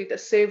anybody that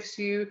serves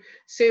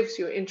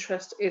your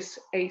interest is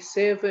a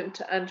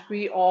servant, and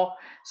we are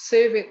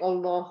serving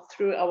Allah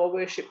through our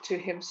worship to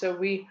Him, so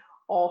we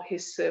are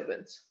His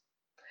servants.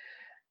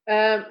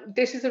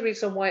 This is the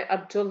reason why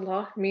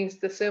Abdullah means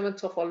the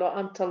servant of Allah.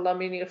 Amtallah,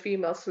 meaning a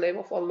female slave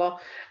of Allah,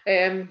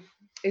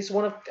 is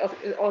one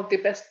of the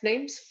best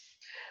names.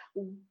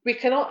 We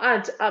cannot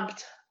add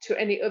Abd to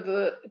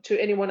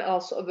anyone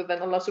else other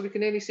than Allah. So we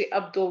can only say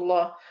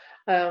Abdullah,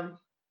 and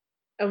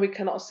we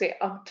cannot say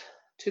Abd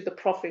to the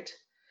Prophet.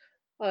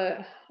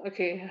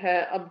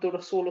 Abdul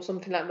Rasul or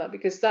something like that,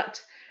 because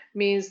that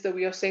means that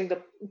we are saying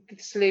the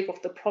slave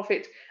of the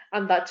Prophet,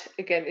 and that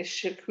again is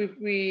shirk.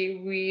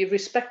 We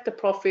respect the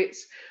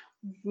prophets,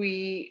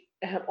 we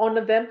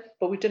honor them,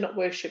 but we do not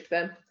worship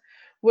them.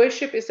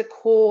 Worship is the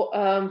core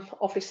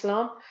of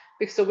Islam,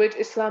 because the word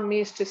Islam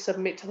means to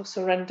submit or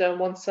surrender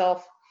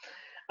oneself.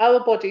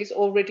 Our bodies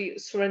already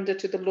surrender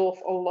to the law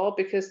of Allah,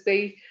 because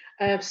they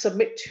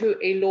submit to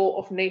a law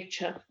of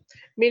nature,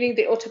 meaning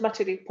they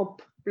automatically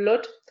pump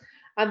blood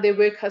and they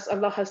work as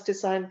Allah has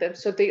designed them.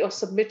 So they are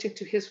submitting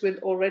to His will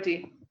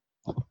already.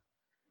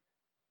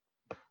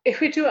 If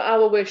we do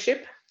our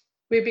worship,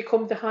 we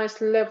become the highest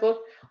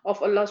level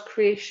of Allah's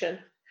creation.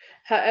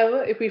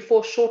 However, if we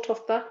fall short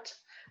of that,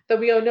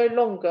 then we are no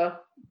longer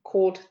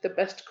called the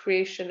best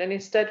creation, and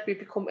instead we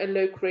become a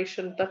low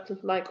creation, that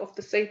like of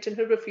the Satan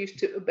who refused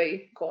to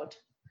obey God.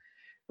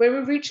 When we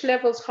reach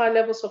high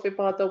levels of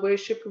ibadah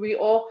worship, we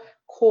are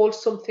called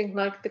something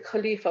like the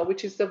Khalifa,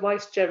 which is the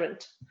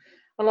vicegerent.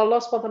 And Allah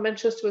subhanahu wa ta'ala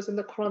mentions to us in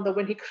the Quran that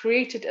when He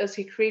created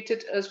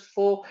us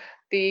for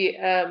the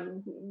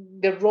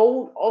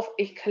role of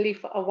a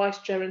Khalifa, a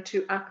vicegerent,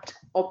 to act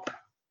up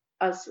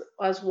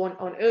as one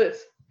on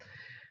earth.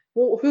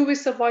 Well, who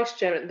is the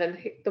vicegerent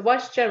then? The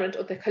vicegerent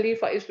or the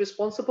Khalifa is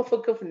responsible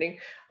for governing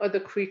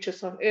other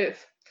creatures on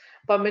earth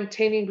by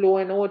maintaining law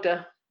and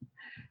order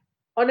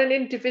on an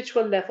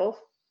individual level.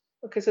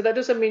 Okay, so that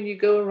doesn't mean you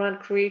go around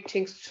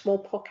creating small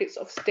pockets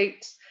of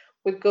states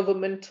with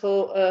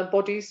governmental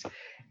bodies.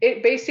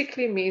 It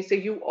basically means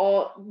that you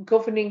are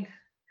governing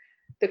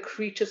the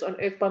creatures on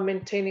earth by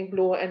maintaining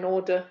law and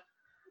order,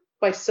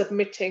 by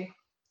submitting.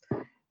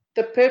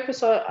 The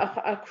purpose of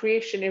our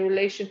creation in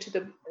relation to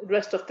the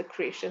rest of the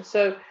creation.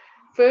 So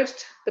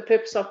first, the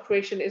purpose of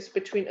creation is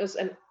between us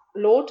and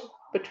Lord,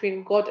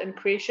 between God and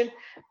creation,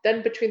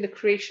 then between the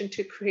creation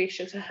to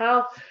creation. So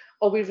how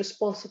are we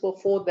responsible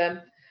for them?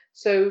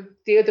 So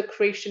the other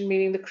creation,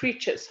 meaning the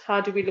creatures,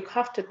 how do we look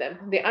after them?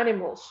 The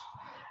animals,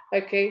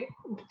 okay,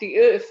 the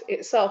earth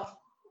itself,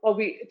 are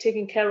we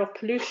taking care of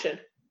pollution?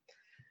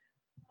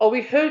 Are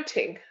we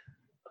hurting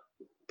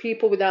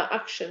people with our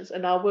actions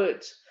and our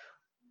words?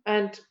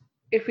 And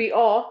if we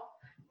are,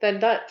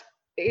 then that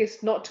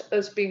is not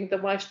us being the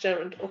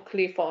vicegerent or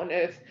Khalifa on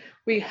earth.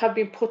 We have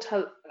been put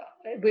out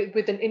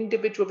with an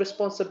individual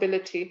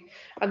responsibility,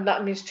 and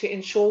that means to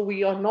ensure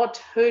we are not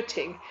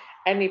hurting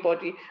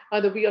anybody,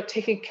 either we are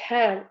taking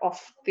care of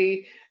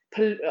the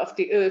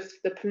earth,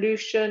 the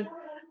pollution,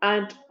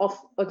 and of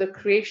other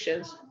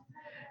creations.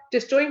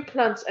 Destroying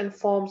plants and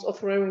farms or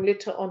throwing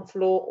litter on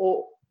floor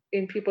or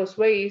in people's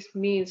ways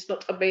means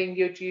not obeying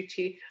your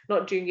duty,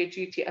 not doing your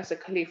duty as a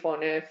Khalifa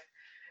on earth.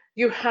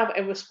 You have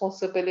a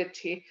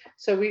responsibility.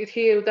 So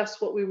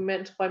that's what we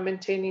meant by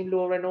maintaining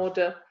law and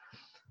order.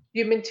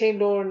 You maintain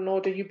law and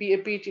order, you be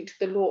obedient to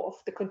the law of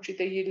the country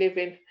that you live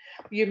in.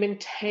 You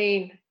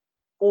maintain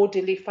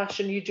orderly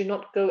fashion. You do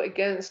not go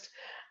against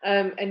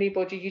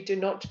anybody. You do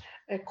not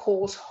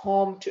cause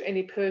harm to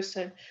any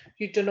person.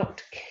 You do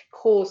not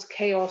cause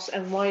chaos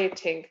and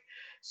rioting.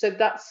 So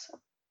that's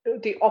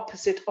the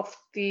opposite of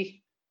the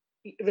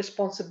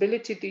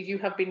responsibility that you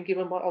have been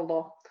given by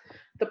Allah.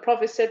 The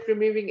Prophet said,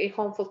 removing a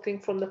harmful thing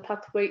from the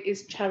pathway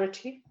is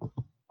charity.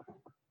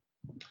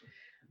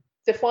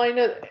 The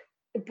final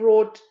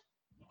broad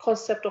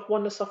concept of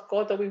oneness of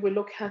God that we will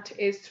look at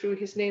is through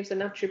His names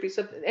and attributes.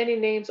 So any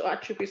names or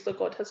attributes that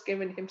God has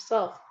given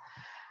Himself.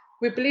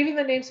 We believe in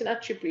the names and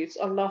attributes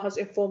Allah has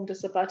informed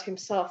us about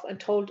Himself and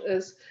told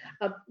us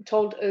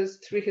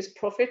through His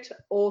Prophet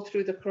or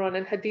through the Quran.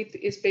 And Hadith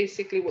is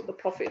basically what the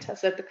Prophet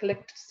has said, the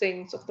collected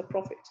sayings of the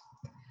Prophet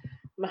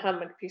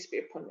Muhammad, peace be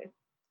upon him.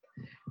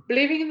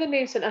 Believing in the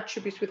names and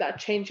attributes without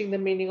changing the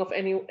meaning of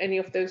any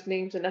of those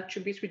names and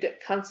attributes, we don't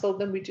cancel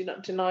them, we do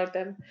not deny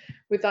them,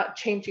 without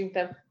changing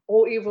them,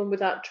 or even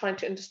without trying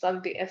to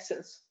understand the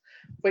essence.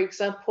 For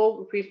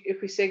example,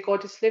 if we say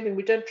God is living,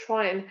 we don't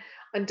try and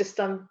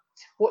understand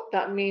what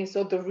that means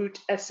or the root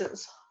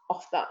essence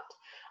of that.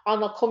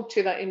 And I'll come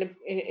to that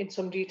in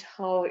some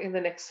detail in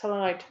the next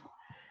slide.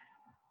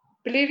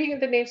 Believing in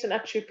the names and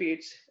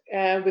attributes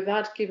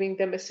without giving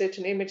them a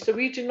certain image. So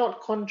we do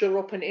not conjure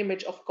up an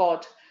image of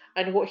God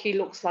and what He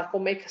looks like,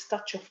 or make a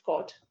statue of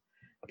God.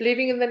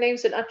 Believing in the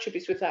names and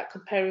attributes without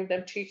comparing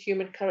them to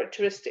human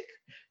characteristic.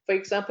 For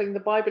example, in the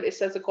Bible, it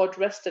says that God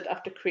rested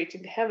after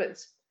creating the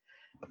heavens.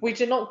 We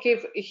do not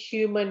give a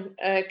human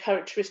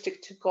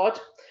characteristic to God.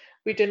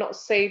 We do not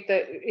say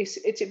that it's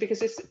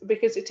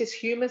because it is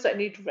humans that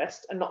need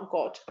rest and not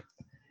God.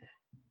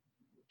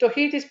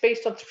 Tawheed is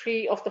based on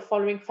three of the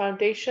following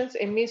foundations.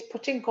 It means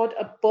putting God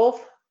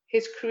above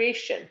His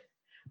creation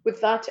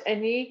without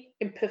any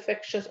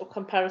imperfections or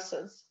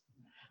comparisons.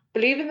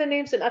 Believe in the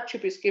names and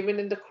attributes given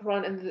in the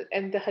Quran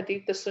and the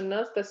Hadith, the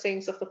Sunnahs, the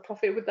sayings of the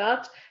Prophet,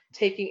 without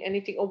taking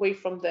anything away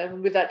from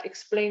them, without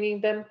explaining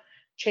them,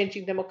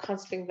 changing them, or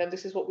cancelling them.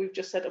 This is what we've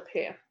just said up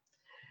here.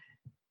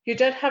 You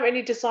don't have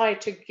any desire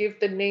to give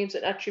the names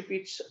and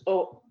attributes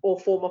or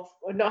form of,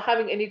 or not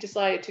having any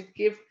desire to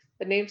give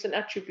the names and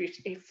attributes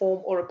a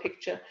form or a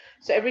picture.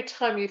 So every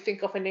time you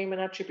think of a name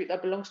and attribute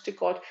that belongs to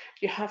God,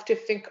 you have to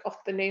think of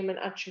the name and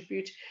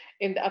attribute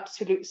in the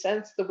absolute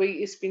sense, the way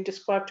it's been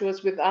described to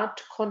us, without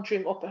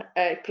conjuring up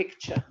a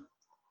picture.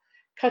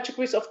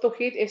 Categories of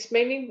Tawheed is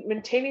mainly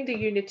maintaining the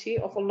unity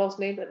of Allah's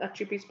name and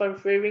attributes by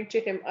referring to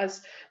Him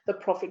as the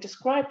Prophet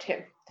described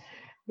Him.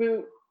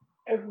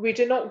 We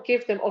do not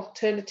give them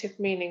alternative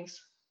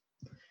meanings.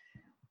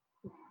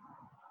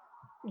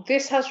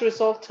 This has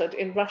resulted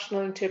in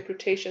rational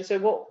interpretation.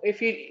 So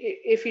if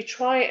you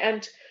try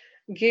and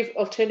give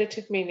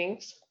alternative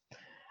meanings,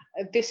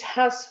 this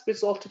has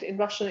resulted in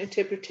rational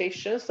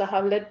interpretations that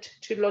have led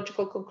to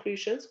logical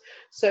conclusions.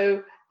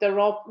 So there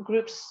are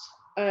groups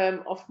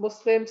of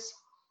Muslims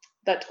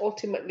that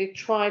ultimately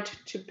tried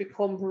to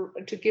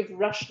give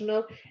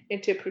rational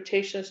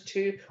interpretations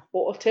to,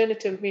 or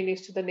alternative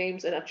meanings to, the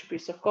names and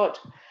attributes of God.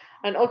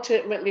 And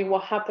ultimately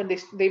what happened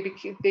is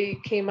they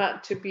came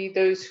out to be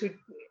those who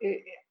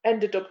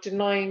ended up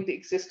denying the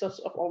existence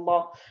of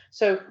Allah.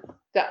 So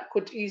that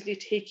could easily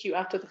take you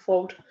out of the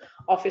fold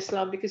of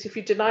Islam, because if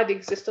you deny the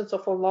existence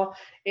of Allah,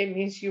 it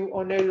means you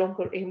are no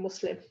longer a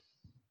Muslim.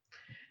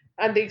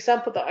 And the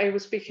example that I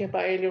was speaking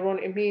about earlier on,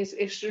 it means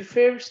it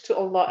refers to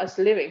Allah as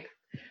living.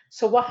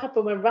 So what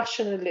happened when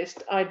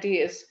rationalist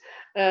ideas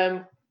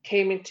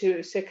came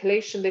into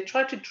circulation? They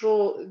tried to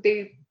draw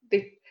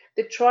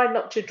they tried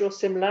not to draw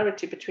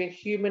similarity between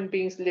human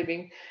beings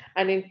living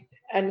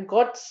and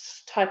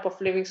God's type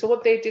of living. So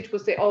what they did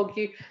was they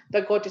argue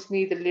that God is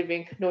neither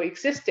living nor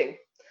existing,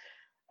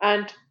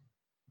 and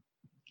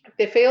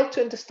they failed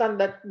to understand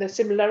that the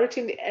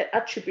similarity in the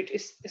attribute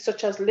is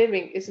such as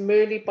living is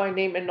merely by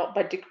name and not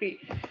by degree,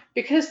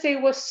 because they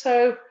were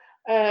so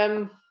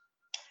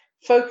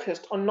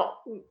focused on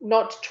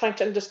not trying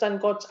to understand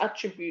God's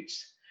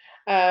attributes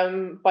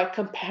by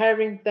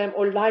comparing them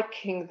or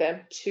likening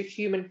them to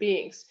human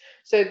beings.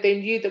 So they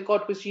knew that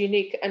God was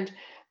unique, and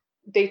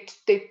they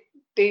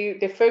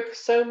focus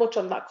so much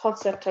on that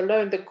concept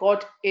alone, that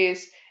God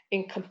is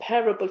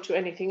incomparable to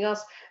anything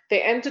else.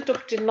 They ended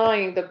up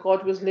denying that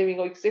God was living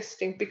or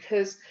existing,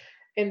 because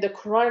in the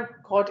Quran,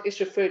 God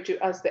is referred to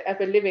as the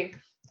ever living,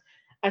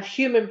 and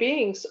human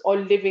beings are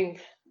living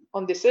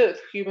on this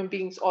earth. Human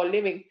beings are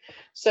living.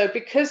 So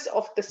because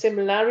of the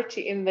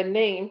similarity in the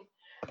name,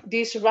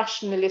 these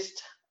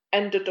rationalists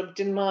ended up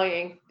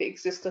denying the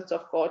existence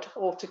of God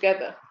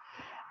altogether.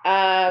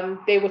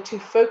 They were too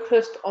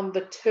focused on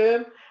the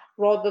term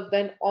rather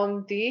than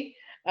on the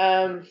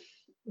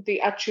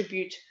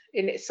attribute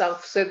in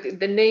itself. So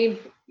the name,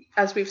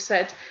 as we've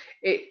said,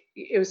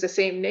 it was the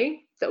same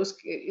name that was,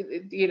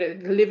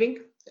 living.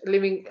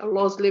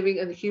 Allah's living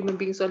and the human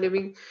beings are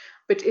living,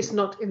 but it's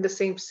not in the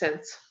same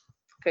sense.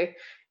 Okay,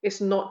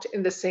 it's not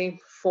in the same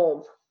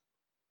form.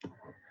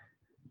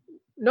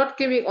 Not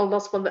giving Allah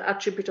the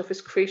attribute of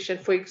his creation,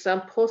 for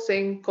example,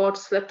 saying God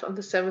slept on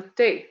the seventh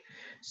day.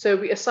 So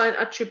we assign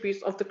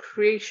attributes of the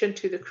creation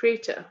to the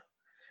creator.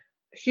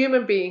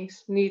 Human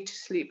beings need to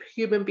sleep.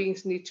 Human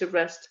beings need to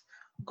rest.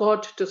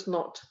 God does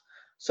not.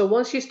 So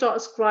once you start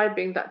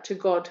ascribing that to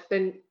God,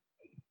 then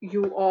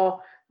you are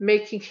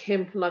making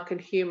him like a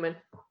human.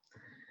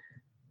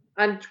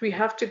 And we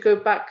have to go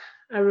back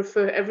and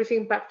refer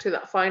everything back to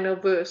that final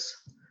verse.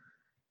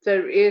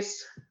 There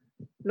is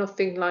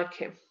nothing like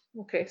him.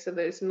 Okay, so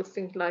there is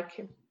nothing like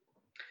him.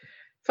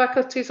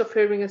 Faculties of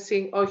hearing and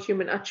seeing are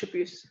human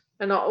attributes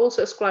and are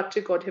also ascribed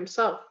to God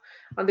himself.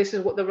 And this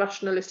is what the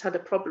rationalists had a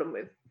problem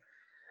with,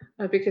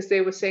 because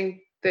they were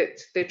saying that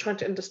they're trying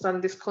to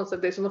understand this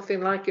concept. There's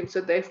nothing like him,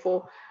 so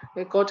therefore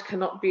God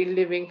cannot be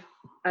living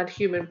and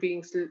human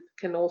beings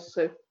can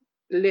also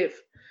live.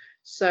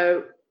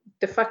 So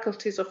the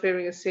faculties of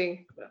hearing and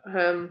seeing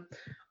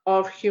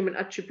are human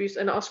attributes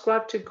and are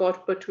ascribed to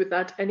God, but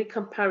without any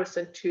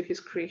comparison to his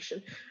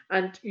creation.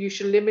 And you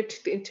should limit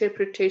the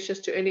interpretations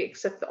to any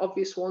except the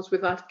obvious ones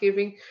without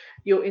giving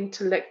your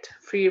intellect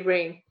free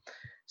rein.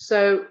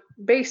 So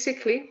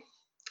basically,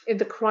 in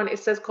the Quran, it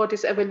says God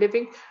is ever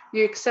living.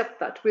 You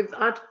accept that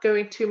without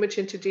going too much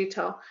into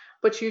detail.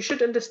 But you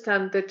should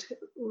understand that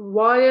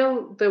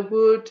while the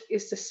word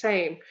is the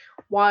same,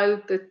 while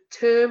the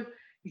term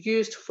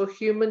used for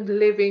human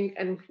living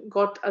and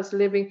God as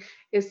living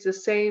is the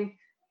same,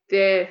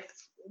 the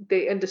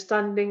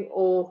understanding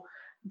or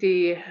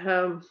the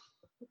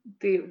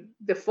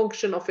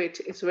function of it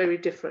is very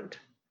different.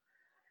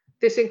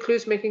 This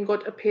includes making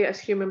God appear as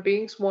human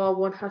beings, while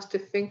one has to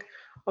think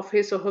of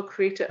his or her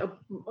creator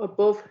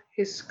above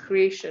his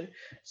creation.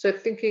 So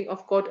thinking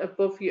of God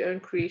above your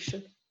own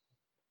creation.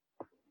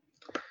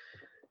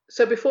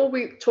 So before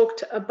we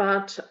talked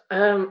about,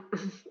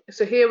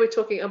 so here we're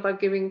talking about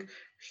giving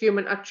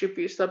human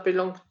attributes that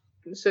belong,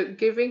 so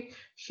giving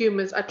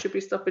humans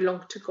attributes that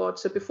belong to God.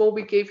 So before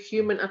we gave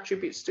human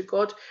attributes to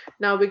God,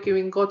 now we're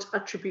giving God's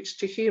attributes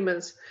to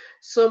humans.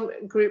 Some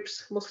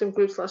groups, Muslim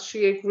groups like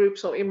Shia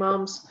groups or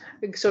imams,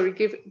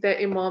 give their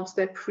imams,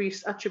 their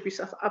priests, attributes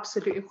of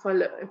absolute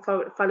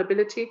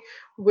infallibility,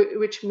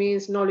 which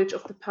means knowledge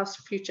of the past,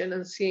 future, and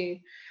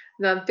unseen.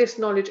 Now, this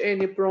knowledge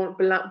only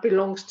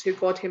belongs to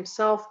God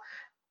himself.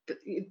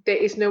 There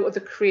is no other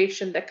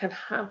creation that can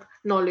have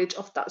knowledge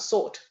of that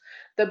sort.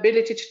 The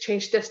ability to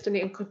change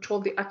destiny and control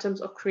the atoms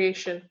of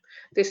creation.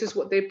 This is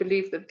what they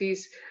believe, that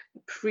these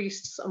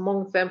priests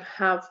among them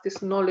have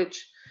this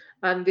knowledge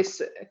and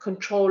this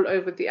control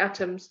over the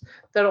atoms.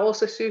 There are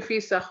also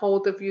Sufis that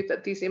hold the view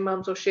that these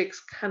imams or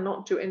sheikhs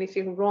cannot do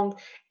anything wrong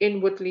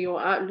inwardly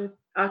or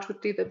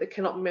outwardly, that they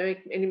cannot make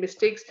any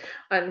mistakes.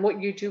 And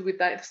what you do with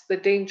that is the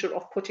danger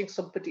of putting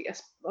somebody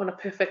on a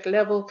perfect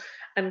level,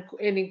 and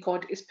any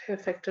God is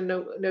perfect and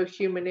no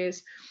human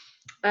is.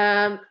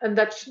 And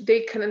that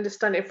they can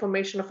understand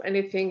information of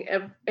anything,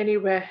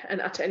 anywhere,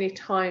 and at any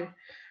time.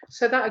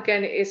 So that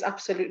again is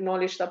absolute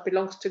knowledge that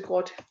belongs to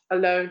God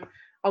alone.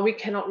 and we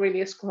cannot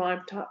really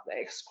ascribe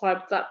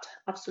that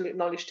absolute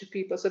knowledge to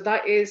people. So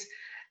that is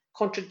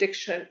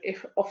contradiction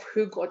of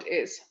who God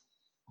is.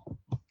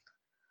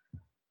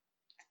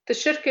 The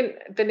shirk in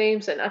the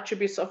names and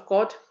attributes of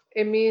God,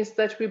 it means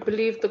that we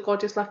believe that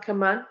God is like a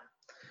man,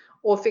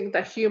 or think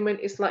that human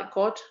is like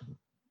God,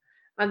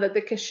 and that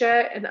they can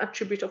share an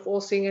attribute of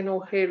all seeing and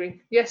all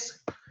hearing. Yes,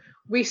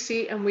 we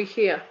see and we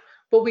hear,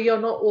 but we are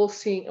not all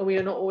seeing and we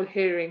are not all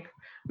hearing.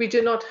 We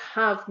do not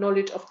have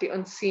knowledge of the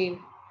unseen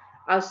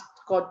as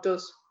God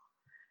does.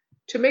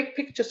 To make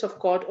pictures of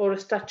God or a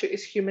statue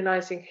is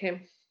humanizing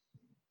him.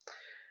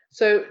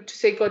 So to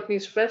say God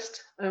needs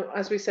rest,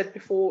 as we said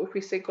before, if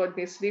we say God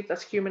needs sleep,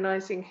 that's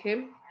humanizing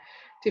him.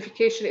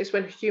 Deification is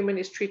when a human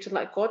is treated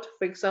like God.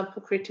 For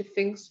example, created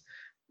beings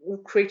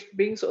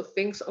or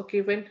things are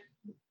given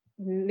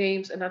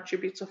names and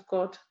attributes of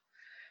God.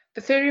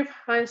 The theory of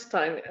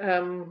Einstein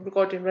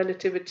regarding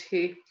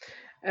relativity,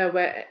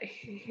 where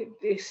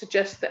he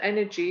suggests that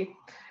energy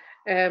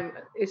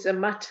is a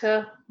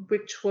matter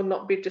which will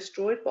not be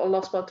destroyed, but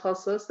Allah subhanahu wa ta'ala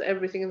tells us that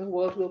everything in the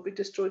world will be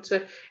destroyed.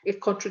 So it's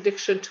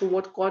contradiction to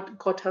what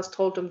God has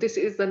told them. This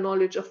is the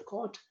knowledge of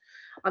God,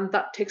 and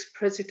that takes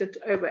precedent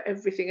over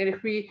everything. And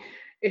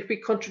if we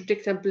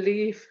contradict and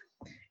believe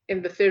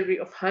in the theory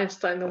of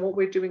Einstein, then what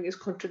we're doing is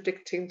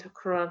contradicting the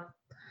Quran.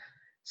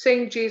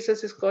 Saying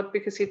Jesus is God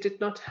because he did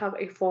not have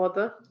a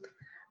father,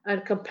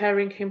 and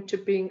comparing him to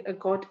being a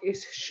God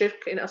is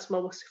shirk in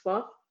Asma wa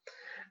Sifat.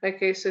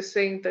 Okay, so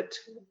saying that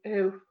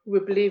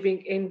we're believing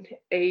in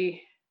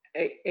a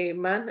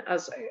man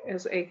as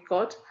a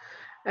God,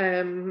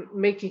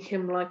 making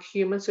him like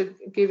human, so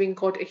giving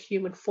God a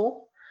human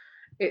form,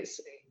 it's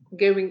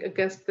going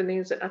against the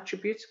names and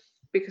attributes,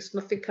 because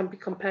nothing can be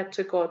compared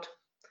to God.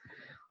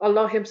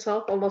 Allah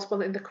himself, Allah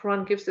subhanahu in the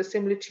Quran gives the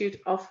similitude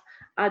of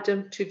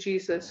Adam to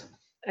Jesus,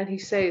 and he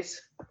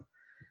says,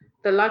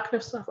 the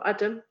likeness of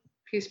Adam,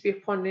 peace be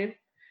upon him,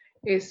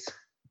 is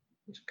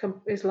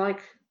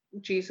like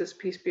Jesus,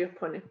 peace be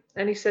upon him.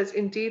 And he says,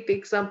 indeed, the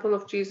example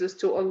of Jesus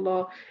to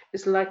Allah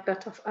is like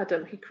that of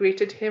Adam. He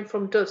created him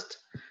from dust.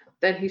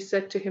 Then he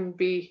said to him,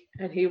 be,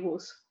 and he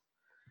was.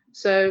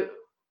 So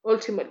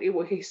ultimately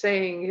what he's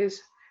saying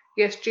is,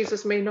 yes,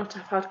 Jesus may not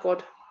have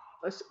had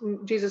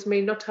Jesus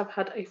may not have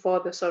had a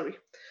father, sorry.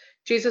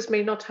 Jesus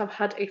may not have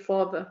had a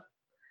father,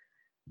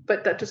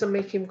 but that doesn't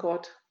make him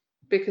God,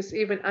 because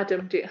even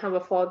Adam didn't have a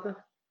father,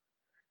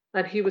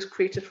 and he was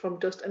created from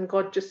dust, and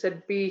God just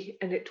said be,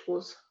 and it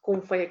was.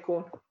 Kun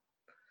fayakun.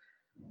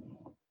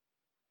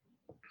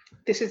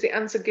 This is the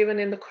answer given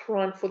in the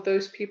Quran for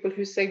those people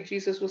who say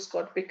Jesus was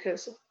God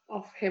because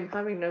of him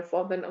having no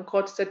father. And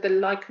God said the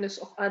likeness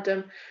of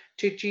Adam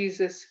to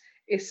Jesus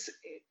is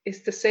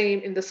the same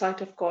in the sight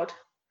of God.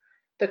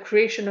 The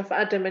creation of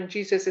Adam and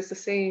Jesus is the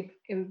same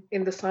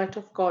in the sight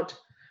of God.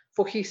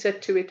 For he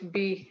said to it,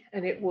 be,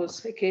 and it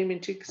was. It came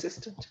into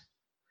existence.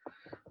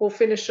 We'll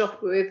finish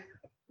up with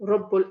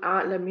Rabbul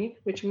A'lameen,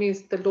 which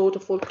means the Lord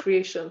of all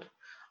creation.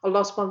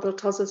 Allah subhanahu wa ta'ala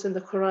tells us in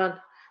the Quran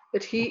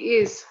that he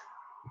is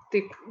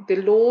the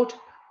Lord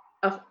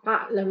of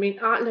A'lameen.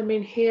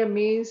 A'lameen here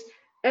means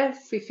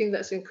everything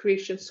that's in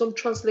creation. Some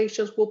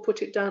translations will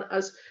put it down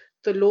as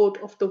the Lord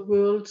of the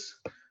worlds,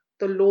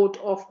 the Lord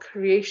of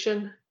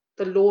creation,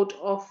 the Lord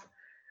of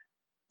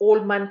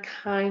all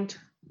mankind,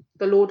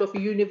 the Lord of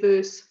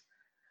universe,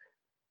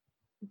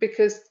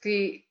 because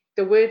the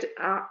word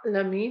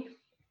A'lameen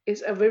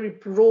is a very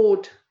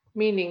broad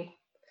meaning.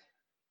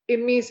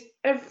 It means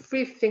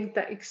everything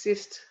that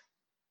exists.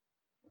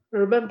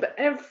 Remember,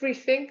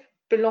 everything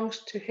belongs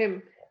to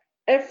him.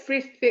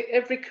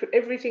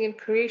 Everything in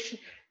creation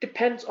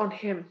depends on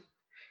him.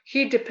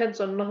 He depends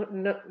on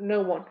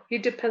no one. He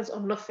depends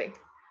on nothing.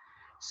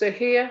 So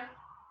here,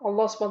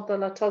 Allah subhanahu wa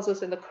ta'ala tells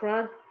us in the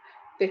Quran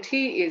that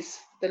he is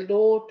the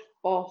Lord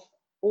of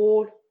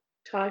all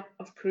type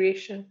of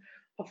creation,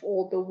 of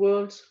all the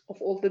worlds, of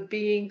all the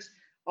beings,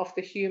 of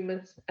the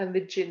humans and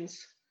the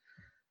jinns.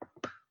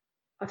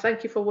 I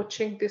thank you for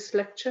watching this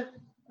lecture.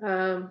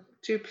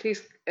 Do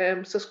please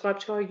subscribe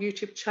to our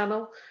YouTube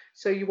channel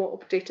so you are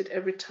updated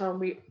every time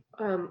we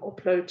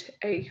upload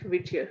a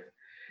video.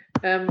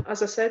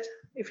 As I said,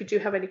 if you do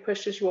have any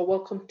questions, you are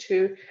welcome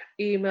to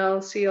email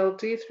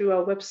CLD through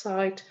our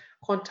website,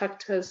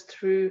 contact us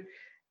through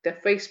the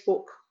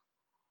Facebook,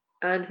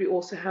 and we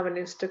also have an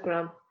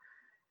Instagram.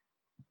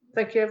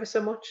 Thank you ever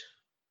so much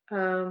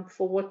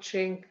for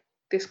watching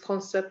this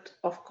concept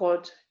of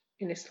God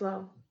in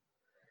Islam.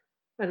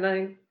 And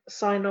I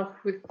sign off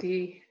with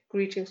the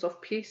greetings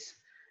of peace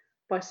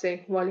by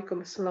saying, Wa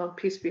alaikum assalam,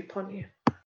 peace be upon you.